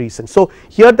practical reason. So,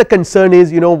 here the concern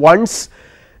is, once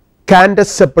Kant has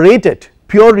separated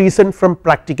pure reason from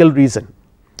practical reason,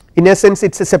 in essence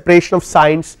it is a separation of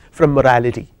science from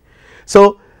morality.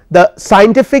 So, the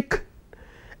scientific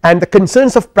and the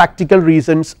concerns of practical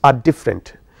reasons are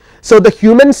different. So, the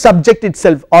human subject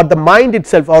itself, or the mind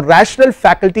itself, or rational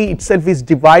faculty itself is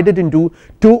divided into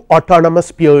two autonomous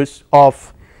spheres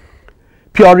of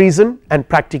pure reason and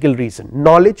practical reason,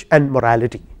 knowledge and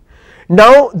morality.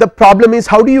 Now, the problem is,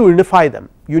 how do you unify them?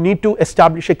 You need to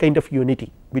establish a kind of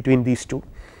unity between these two,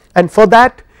 and for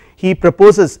that he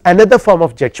proposes another form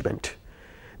of judgment.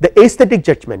 The aesthetic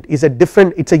judgment is a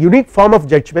different, it is a unique form of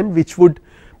judgment which would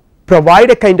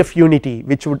provide a kind of unity,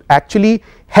 which would actually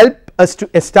help us to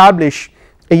establish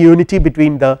a unity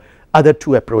between the other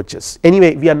two approaches.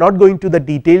 Anyway, we are not going to the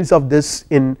details of this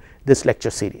in this lecture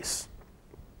series.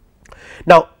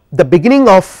 Now, the beginning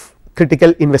of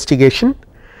critical investigation,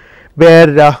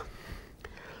 where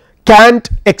Kant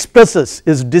expresses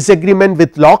his disagreement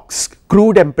with Locke's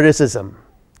crude empiricism,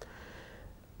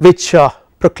 which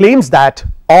proclaims that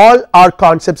all our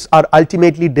concepts are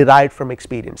ultimately derived from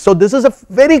experience. So, this is a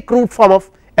very crude form of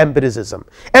empiricism,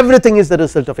 everything is the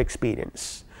result of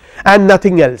experience and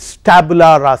nothing else,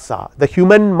 tabula rasa. The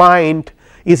human mind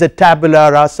is a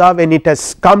tabula rasa. When it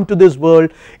has come to this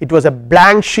world, it was a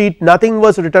blank sheet, nothing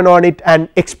was written on it, and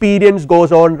experience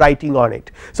goes on writing on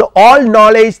it. So, all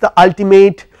knowledge, the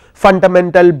ultimate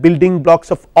fundamental building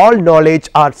blocks of all knowledge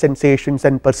are sensations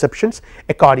and perceptions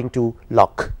according to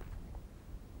Locke.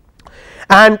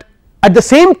 And at the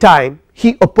same time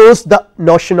he opposed the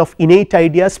notion of innate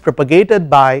ideas propagated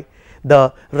by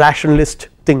the rationalist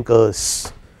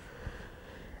thinkers.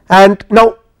 And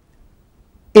now,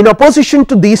 in opposition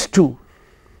to these two,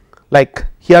 like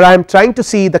here I am trying to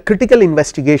see the critical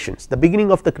investigations, the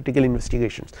beginning of the critical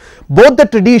investigations, both the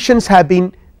traditions have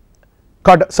been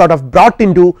sort of brought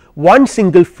into one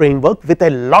single framework with a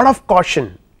lot of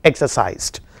caution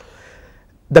exercised.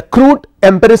 The crude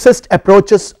empiricist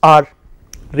approaches are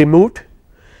removed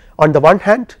on the one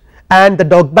hand, and the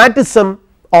dogmatism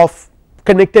of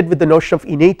connected with the notion of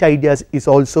innate ideas is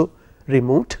also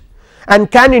removed,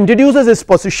 and Kant introduces his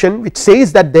position which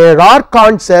says that there are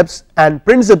concepts and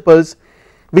principles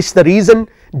which the reason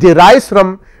derives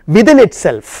from within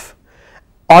itself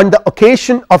on the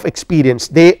occasion of experience,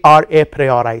 they are a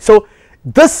priori. So,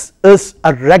 this is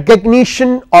a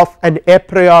recognition of an a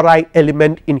priori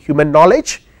element in human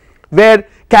knowledge, where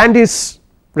Kant is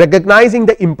recognizing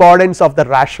the importance of the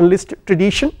rationalist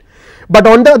tradition, but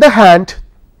on the other hand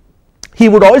he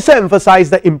would also emphasize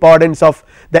the importance of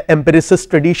the empiricist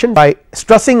tradition by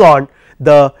stressing on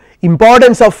the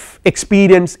importance of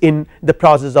experience in the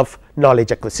process of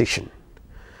knowledge acquisition.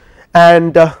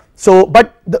 And so,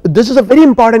 but this is a very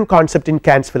important concept in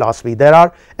Kant's philosophy. There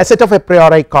are a set of a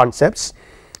priori concepts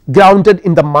grounded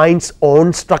in the mind's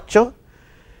own structure.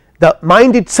 The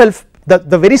mind itself,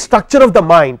 the very structure of the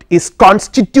mind is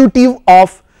constitutive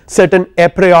of certain a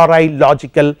priori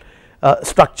logical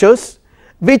structures,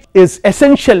 which is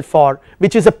essential for,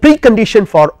 which is a precondition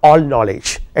for all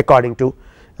knowledge according to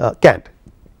Kant,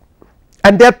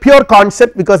 and they are pure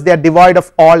concept because they are devoid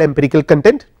of all empirical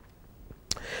content.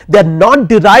 They are not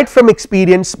derived from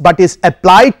experience, but is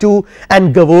applied to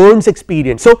and governs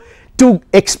experience. So, to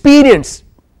experience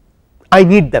I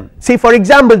need them. See, for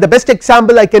example, the best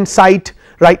example I can cite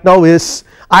right now is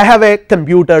I have a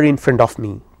computer in front of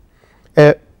me,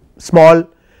 a small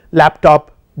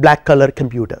laptop black color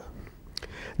computer.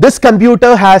 This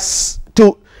computer has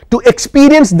to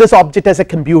experience this object as a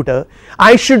computer,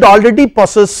 I should already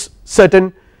possess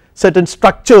certain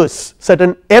structures,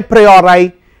 certain a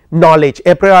priori knowledge,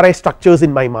 a priori structures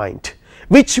in my mind,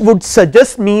 which would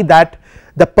suggest me that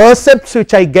the percepts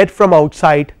which I get from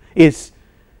outside is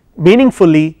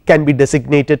meaningfully can be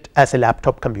designated as a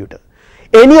laptop computer.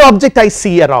 Any object I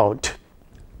see around,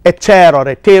 a chair or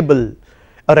a table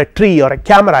or a tree or a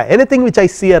camera, anything which I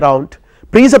see around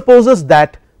presupposes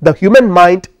that the human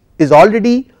mind is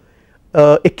already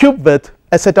equipped with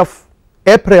a set of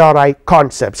a priori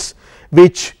concepts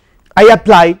which I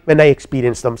apply when I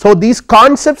experience them. So, these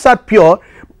concepts are pure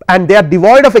and they are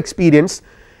devoid of experience,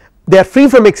 they are free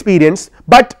from experience,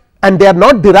 but and they are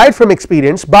not derived from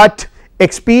experience, but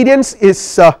experience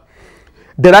is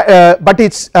but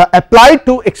it is applied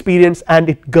to experience and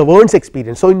it governs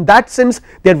experience. So, in that sense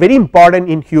they are very important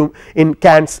in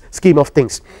Kant's scheme of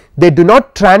things. They do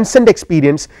not transcend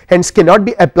experience, hence cannot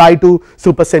be applied to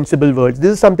supersensible worlds.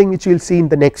 This is something which we will see in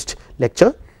the next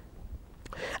lecture.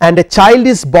 And a child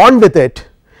is born with it,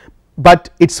 but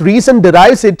its reason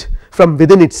derives it from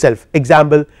within itself,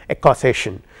 example a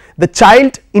causation. The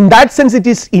child, in that sense it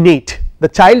is innate, the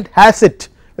child has it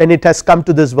when it has come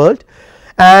to this world,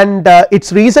 and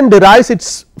its reason derives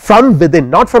it from within,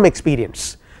 not from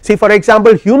experience. See, for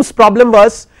example, Hume's problem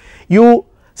was you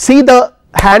see the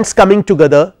hands coming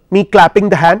together, me clapping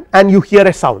the hand and you hear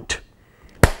a sound,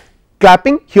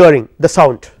 clapping, hearing the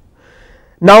sound.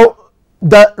 Now,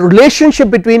 the relationship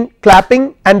between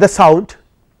clapping and the sound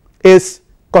is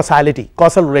causality,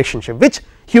 causal relationship, which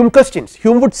Hume questions.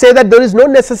 Hume would say that there is no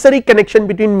necessary connection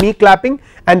between me clapping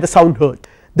and the sound heard,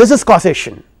 this is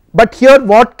causation. But here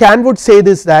what Kant would say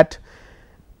is that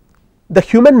the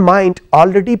human mind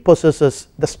already possesses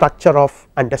the structure of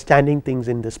understanding things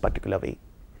in this particular way.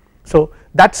 So,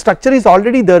 that structure is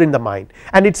already there in the mind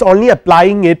and it is only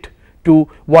applying it to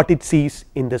what it sees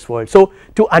in this world. So,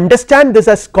 to understand this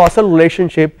as causal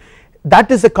relationship,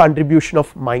 that is the contribution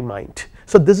of my mind.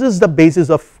 So, this is the basis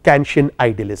of Kantian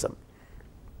idealism.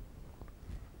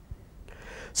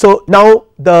 So, now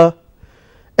the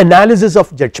analysis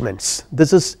of judgments,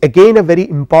 this is again a very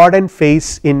important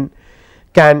phase in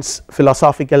Kant's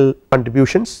philosophical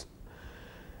contributions.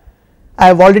 I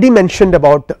have already mentioned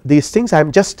about these things, I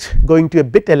am just going to a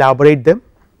bit elaborate them.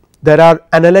 There are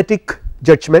analytic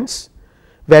judgments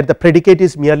where the predicate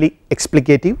is merely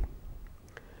explicative,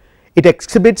 it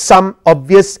exhibits some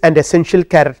obvious and essential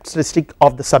characteristic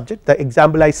of the subject. The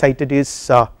example I cited is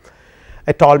a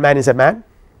tall man is a man,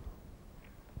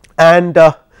 and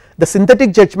the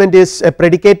synthetic judgment is a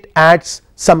predicate adds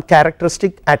some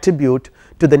characteristic attribute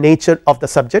to the nature of the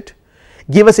subject,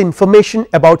 give us information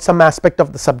about some aspect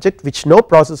of the subject which no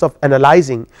process of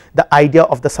analyzing the idea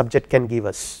of the subject can give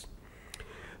us.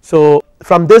 So,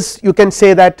 from this you can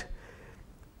say that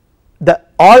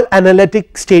all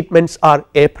analytic statements are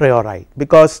a priori,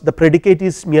 because the predicate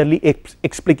is merely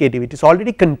explicative, it is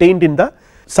already contained in the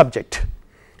subject,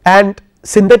 and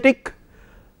synthetic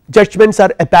judgments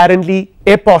are apparently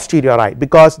a posteriori,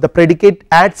 because the predicate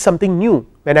adds something new.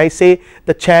 When I say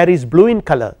the chair is blue in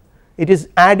color, it is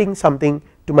adding something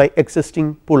to my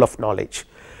existing pool of knowledge.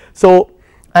 So,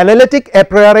 analytic a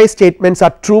priori statements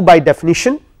are true by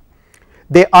definition,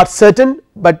 they are certain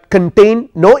but contain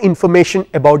no information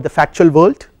about the factual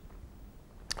world,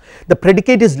 the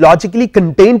predicate is logically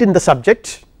contained in the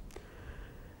subject,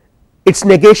 its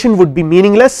negation would be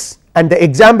meaningless, and the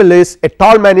example is a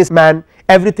tall man is man,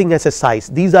 everything has a size.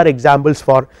 These are examples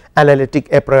for analytic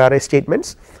a priori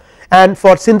statements, and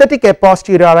for synthetic a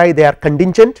posteriori they are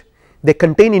contingent, they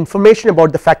contain information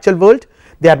about the factual world,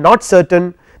 they are not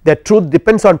certain, their truth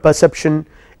depends on perception.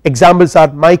 Examples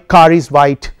are my car is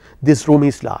white, this room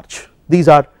is large, these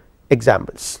are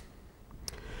examples.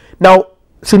 Now,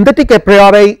 synthetic a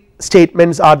priori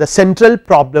statements are the central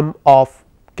problem of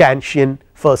Kantian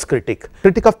first critic.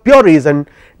 Critic of pure reason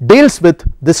deals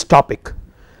with this topic,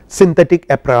 synthetic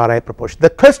a priori proposition.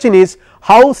 The question is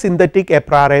how synthetic a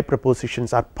priori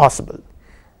propositions are possible.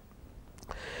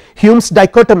 Hume's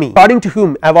dichotomy, according to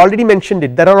Hume, I have already mentioned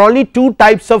it, there are only two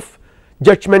types of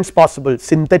judgments possible,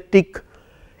 synthetic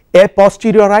a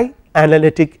posteriori,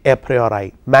 analytic a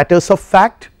priori, matters of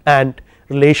fact and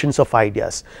relations of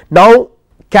ideas. Now,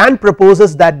 Kant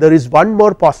proposes that there is one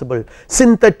more possible,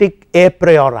 synthetic a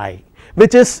priori,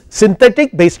 which is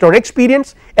synthetic based on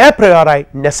experience, a priori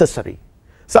necessary.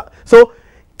 So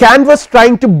Kant was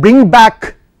trying to bring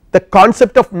back the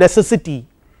concept of necessity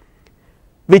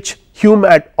which Hume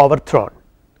had overthrown.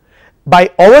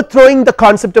 By overthrowing the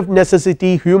concept of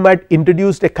necessity, Hume had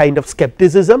introduced a kind of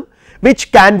skepticism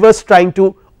which Kant was trying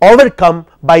to overcome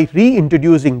by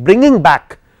reintroducing, bringing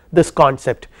back this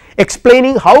concept,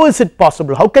 explaining how is it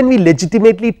possible, how can we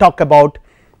legitimately talk about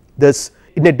this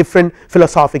in a different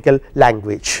philosophical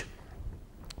language.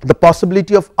 The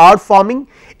possibility of our forming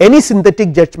any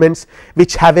synthetic judgments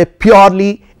which have a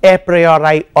purely a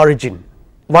priori origin.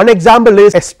 One example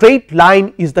is a straight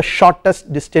line is the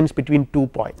shortest distance between 2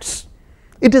 points.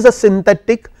 It is a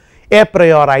synthetic a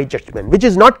priori judgment which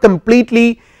is not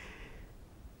completely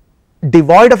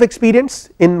devoid of experience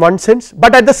in one sense,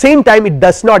 but at the same time it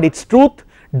does not, its truth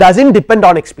does not depend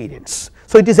on experience.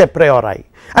 So it is a priori,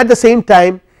 at the same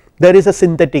time there is a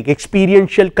synthetic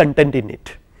experiential content in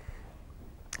it.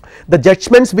 The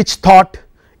judgments which thought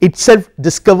itself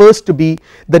discovers to be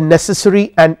the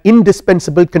necessary and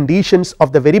indispensable conditions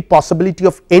of the very possibility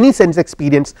of any sense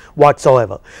experience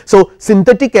whatsoever. So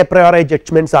synthetic a priori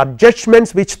judgments are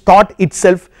judgments which thought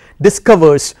itself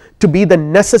discovers to be the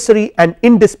necessary and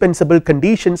indispensable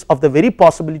conditions of the very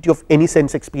possibility of any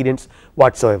sense experience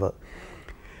whatsoever.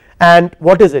 And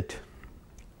what is it?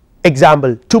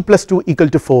 Example, 2 plus 2 equal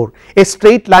to 4, a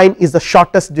straight line is the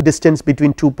shortest distance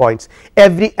between 2 points,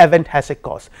 every event has a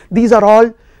cause. These are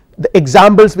all the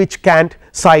examples which Kant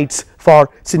cites for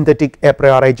synthetic a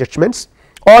priori judgments.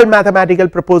 All mathematical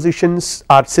propositions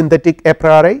are synthetic a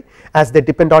priori as they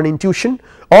depend on intuition.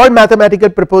 All mathematical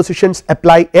propositions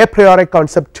apply a priori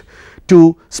concept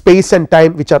to space and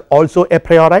time which are also a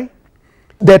priori.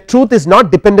 Their truth is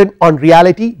not dependent on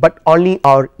reality but only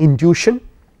our intuition.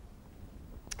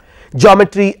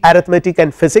 Geometry, arithmetic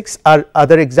and physics are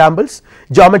other examples.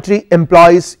 Geometry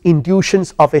employs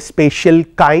intuitions of a spatial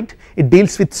kind, it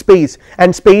deals with space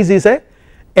and space is a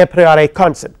priori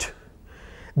concept.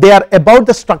 They are about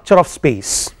the structure of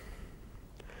space.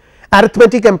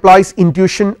 Arithmetic employs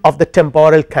intuition of the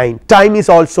temporal kind, time is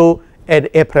also an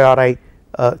a priori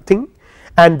thing,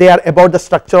 and they are about the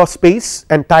structure of space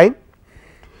and time.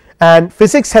 And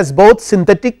physics has both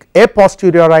synthetic a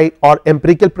posteriori or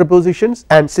empirical propositions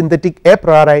and synthetic a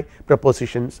priori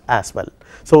propositions as well.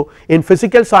 So in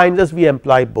physical sciences we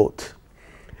employ both.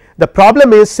 The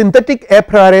problem is synthetic a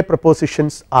priori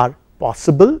propositions are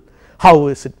possible. How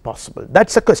is it possible? That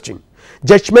is a question.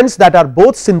 Judgments that are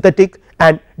both synthetic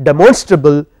and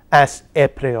demonstrable as a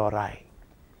priori.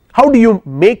 How do you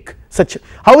make such,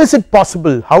 how is it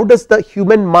possible, how does the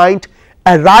human mind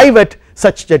arrive at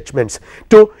such judgments?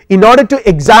 To, in order to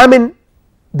examine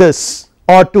this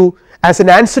or to as an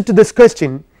answer to this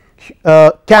question,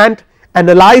 Kant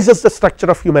analyzes the structure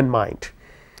of human mind,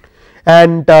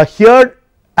 and here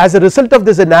as a result of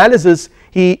this analysis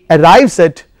he arrives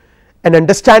at an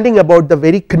understanding about the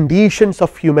very conditions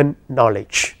of human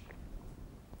knowledge.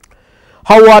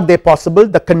 How are they possible?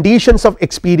 The conditions of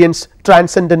experience,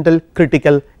 transcendental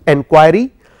critical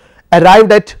enquiry,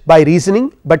 arrived at by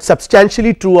reasoning but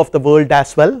substantially true of the world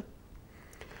as well.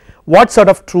 What sort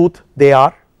of truth they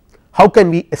are, how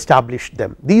can we establish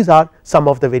them? These are some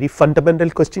of the very fundamental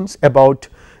questions about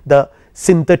the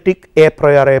synthetic a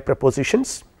priori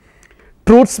propositions.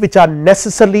 Truths which are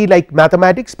necessarily like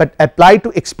mathematics but apply to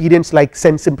experience like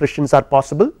sense impressions are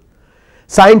possible.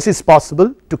 Science is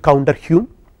possible to counter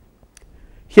Hume.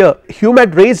 Here Hume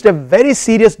had raised a very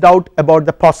serious doubt about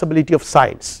the possibility of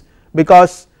science,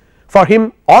 because for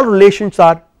him all relations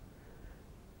are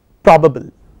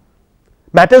probable.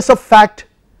 Matters of fact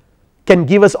can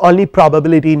give us only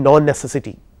probability, no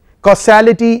necessity.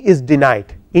 Causality is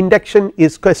denied, induction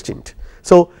is questioned,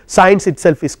 so science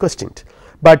itself is questioned,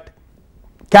 but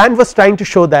Kant was trying to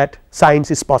show that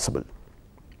science is possible.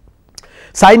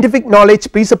 Scientific knowledge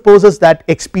presupposes that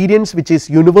experience which is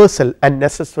universal and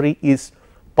necessary is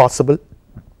possible.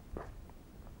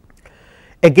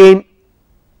 Again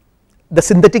the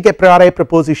synthetic a priori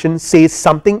proposition says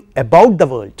something about the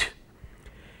world,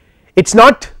 it is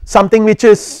not something which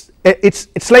is, it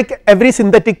is like every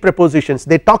synthetic propositions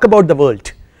they talk about the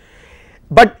world,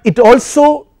 but it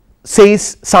also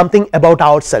says something about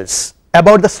ourselves,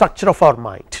 about the structure of our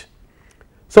mind.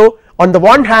 So on the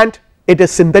one hand it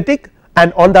is synthetic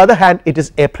and on the other hand it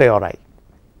is a priori.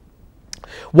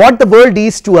 What the world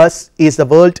is to us is the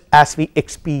world as we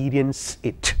experience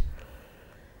it,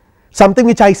 something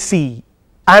which I see,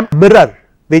 I am a mirror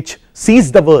which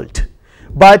sees the world,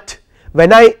 but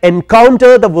when I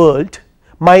encounter the world,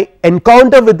 my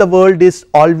encounter with the world is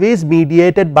always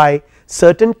mediated by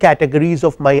certain categories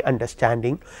of my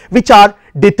understanding which are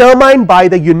determined by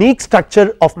the unique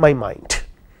structure of my mind.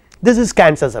 This is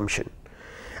Kant's assumption,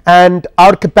 and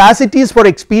our capacities for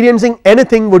experiencing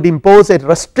anything would impose a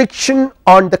restriction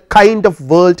on the kind of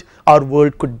world our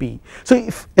world could be. So,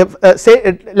 if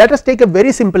say let us take a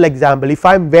very simple example. If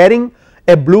I am wearing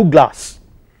a blue glass,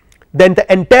 then the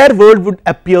entire world would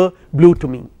appear blue to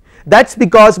me. That is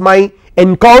because my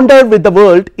encounter with the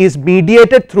world is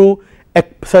mediated through a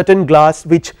certain glass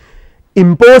which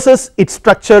imposes its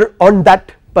structure on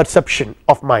that perception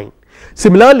of mine.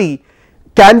 Similarly,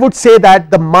 Kant would say that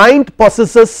the mind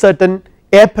possesses certain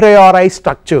a priori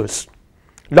structures,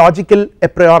 logical a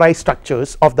priori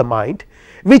structures of the mind,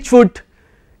 which would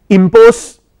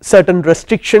impose certain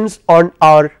restrictions on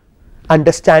our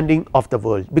understanding of the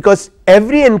world, because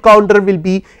every encounter will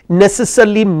be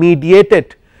necessarily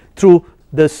mediated through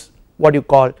this what you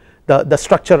call the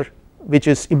structure which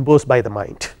is imposed by the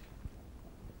mind.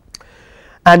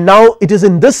 And now it is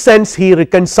in this sense he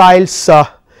reconciles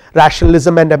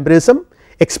rationalism and empirism,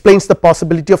 explains the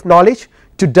possibility of knowledge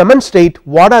to demonstrate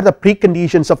what are the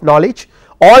preconditions of knowledge.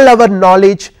 All our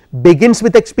knowledge begins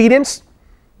with experience,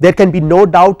 there can be no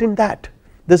doubt in that.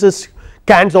 This is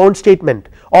Kant's own statement,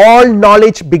 all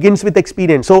knowledge begins with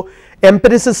experience. So,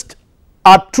 empiricists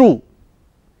are true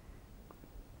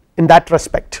in that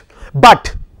respect,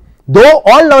 but though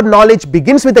all our knowledge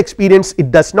begins with experience, it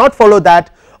does not follow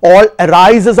that all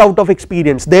arises out of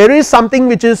experience. There is something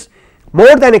which is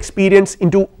more than experience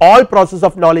into all process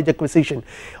of knowledge acquisition,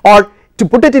 or to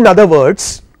put it in other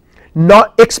words,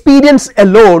 experience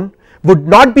alone would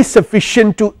not be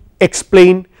sufficient to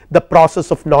explain the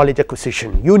process of knowledge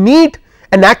acquisition. You need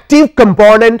an active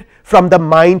component from the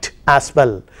mind as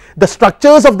well. The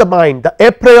structures of the mind, the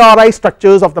a priori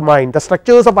structures of the mind, the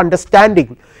structures of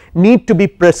understanding need to be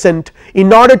present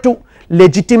in order to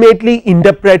legitimately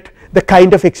interpret the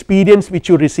kind of experience which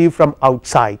you receive from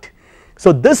outside.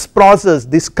 So, this process,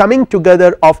 this coming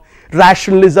together of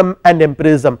rationalism and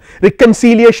empiricism,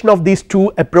 reconciliation of these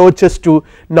two approaches to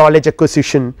knowledge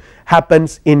acquisition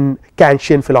happens in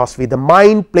Kantian philosophy. The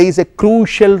mind plays a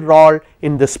crucial role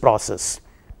in this process,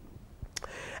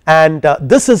 and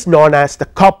this is known as the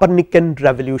Copernican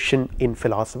revolution in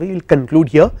philosophy. We will conclude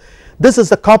here. This is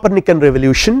the Copernican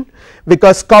revolution,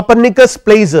 because Copernicus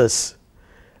places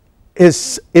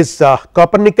his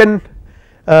Copernican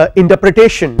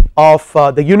interpretation of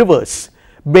the universe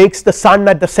makes the sun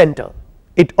at the center.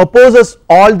 It opposes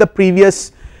all the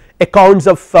previous accounts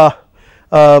of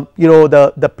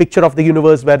the picture of the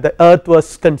universe where the earth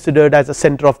was considered as the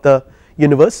center of the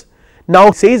universe.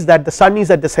 Now says that the sun is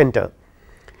at the center,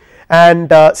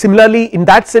 and similarly in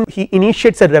that sense he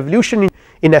initiates a revolution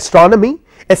in astronomy.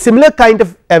 A similar kind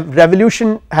of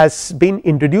revolution has been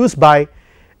introduced by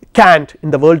Kant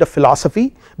in the world of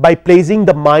philosophy by placing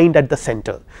the mind at the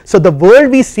center. So, the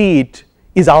world we see it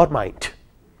is our mind.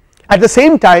 At the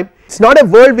same time, it is not a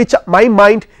world which my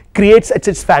mind creates at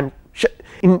its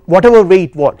in whatever way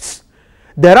it wants.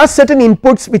 There are certain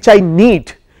inputs which I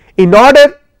need in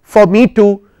order for me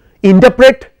to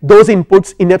interpret those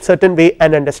inputs in a certain way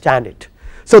and understand it.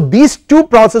 So, these two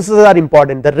processes are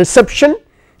important, the reception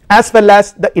as well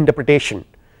as the interpretation.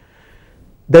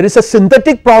 There is a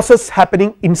synthetic process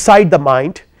happening inside the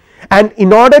mind, and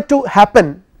in order to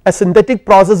happen a synthetic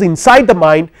process inside the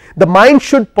mind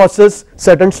should possess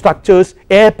certain structures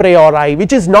a priori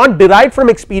which is not derived from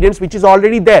experience, which is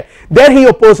already there. There he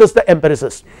opposes the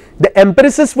empiricist. The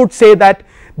empiricist would say that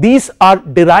these are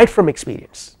derived from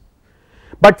experience,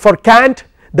 but for Kant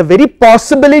the very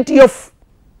possibility of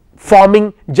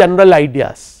forming general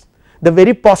ideas, the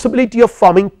very possibility of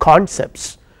forming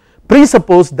concepts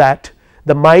presuppose that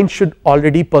the mind should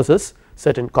already possess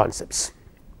certain concepts.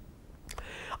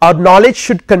 Our knowledge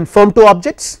should conform to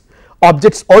objects,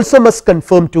 objects also must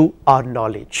conform to our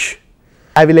knowledge.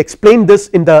 I will explain this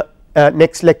in the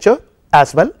next lecture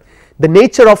as well. The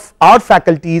nature of our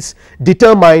faculties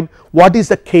determine what is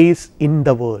the case in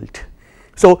the world.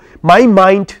 So, my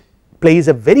mind plays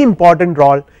a very important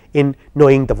role in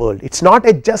knowing the world. It is not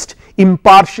a just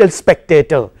impartial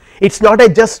spectator, it is not a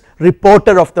just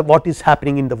reporter of what is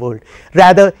happening in the world,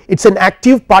 rather it is an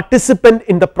active participant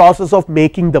in the process of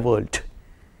making the world.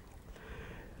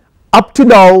 Up to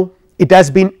now it has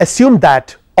been assumed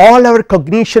that all our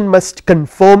cognition must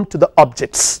conform to the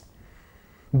objects,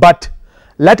 but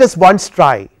let us once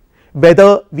try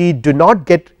whether we do not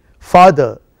get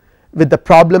further with the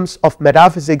problems of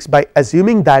metaphysics by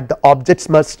assuming that the objects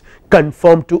must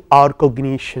conform to our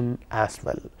cognition as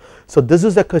well. So, this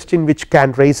is a question which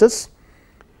Kant raises.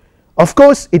 Of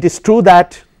course, it is true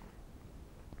that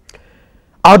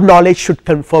our knowledge should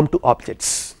conform to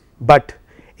objects, but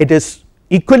it is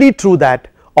equally true that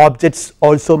objects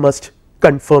also must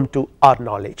conform to our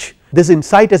knowledge. This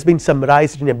insight has been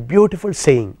summarized in a beautiful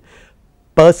saying,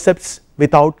 percepts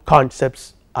without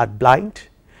concepts are blind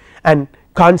and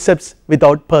concepts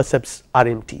without percepts are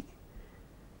empty.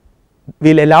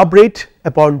 We will elaborate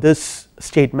upon this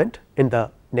statement in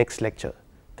the next lecture.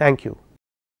 Thank you.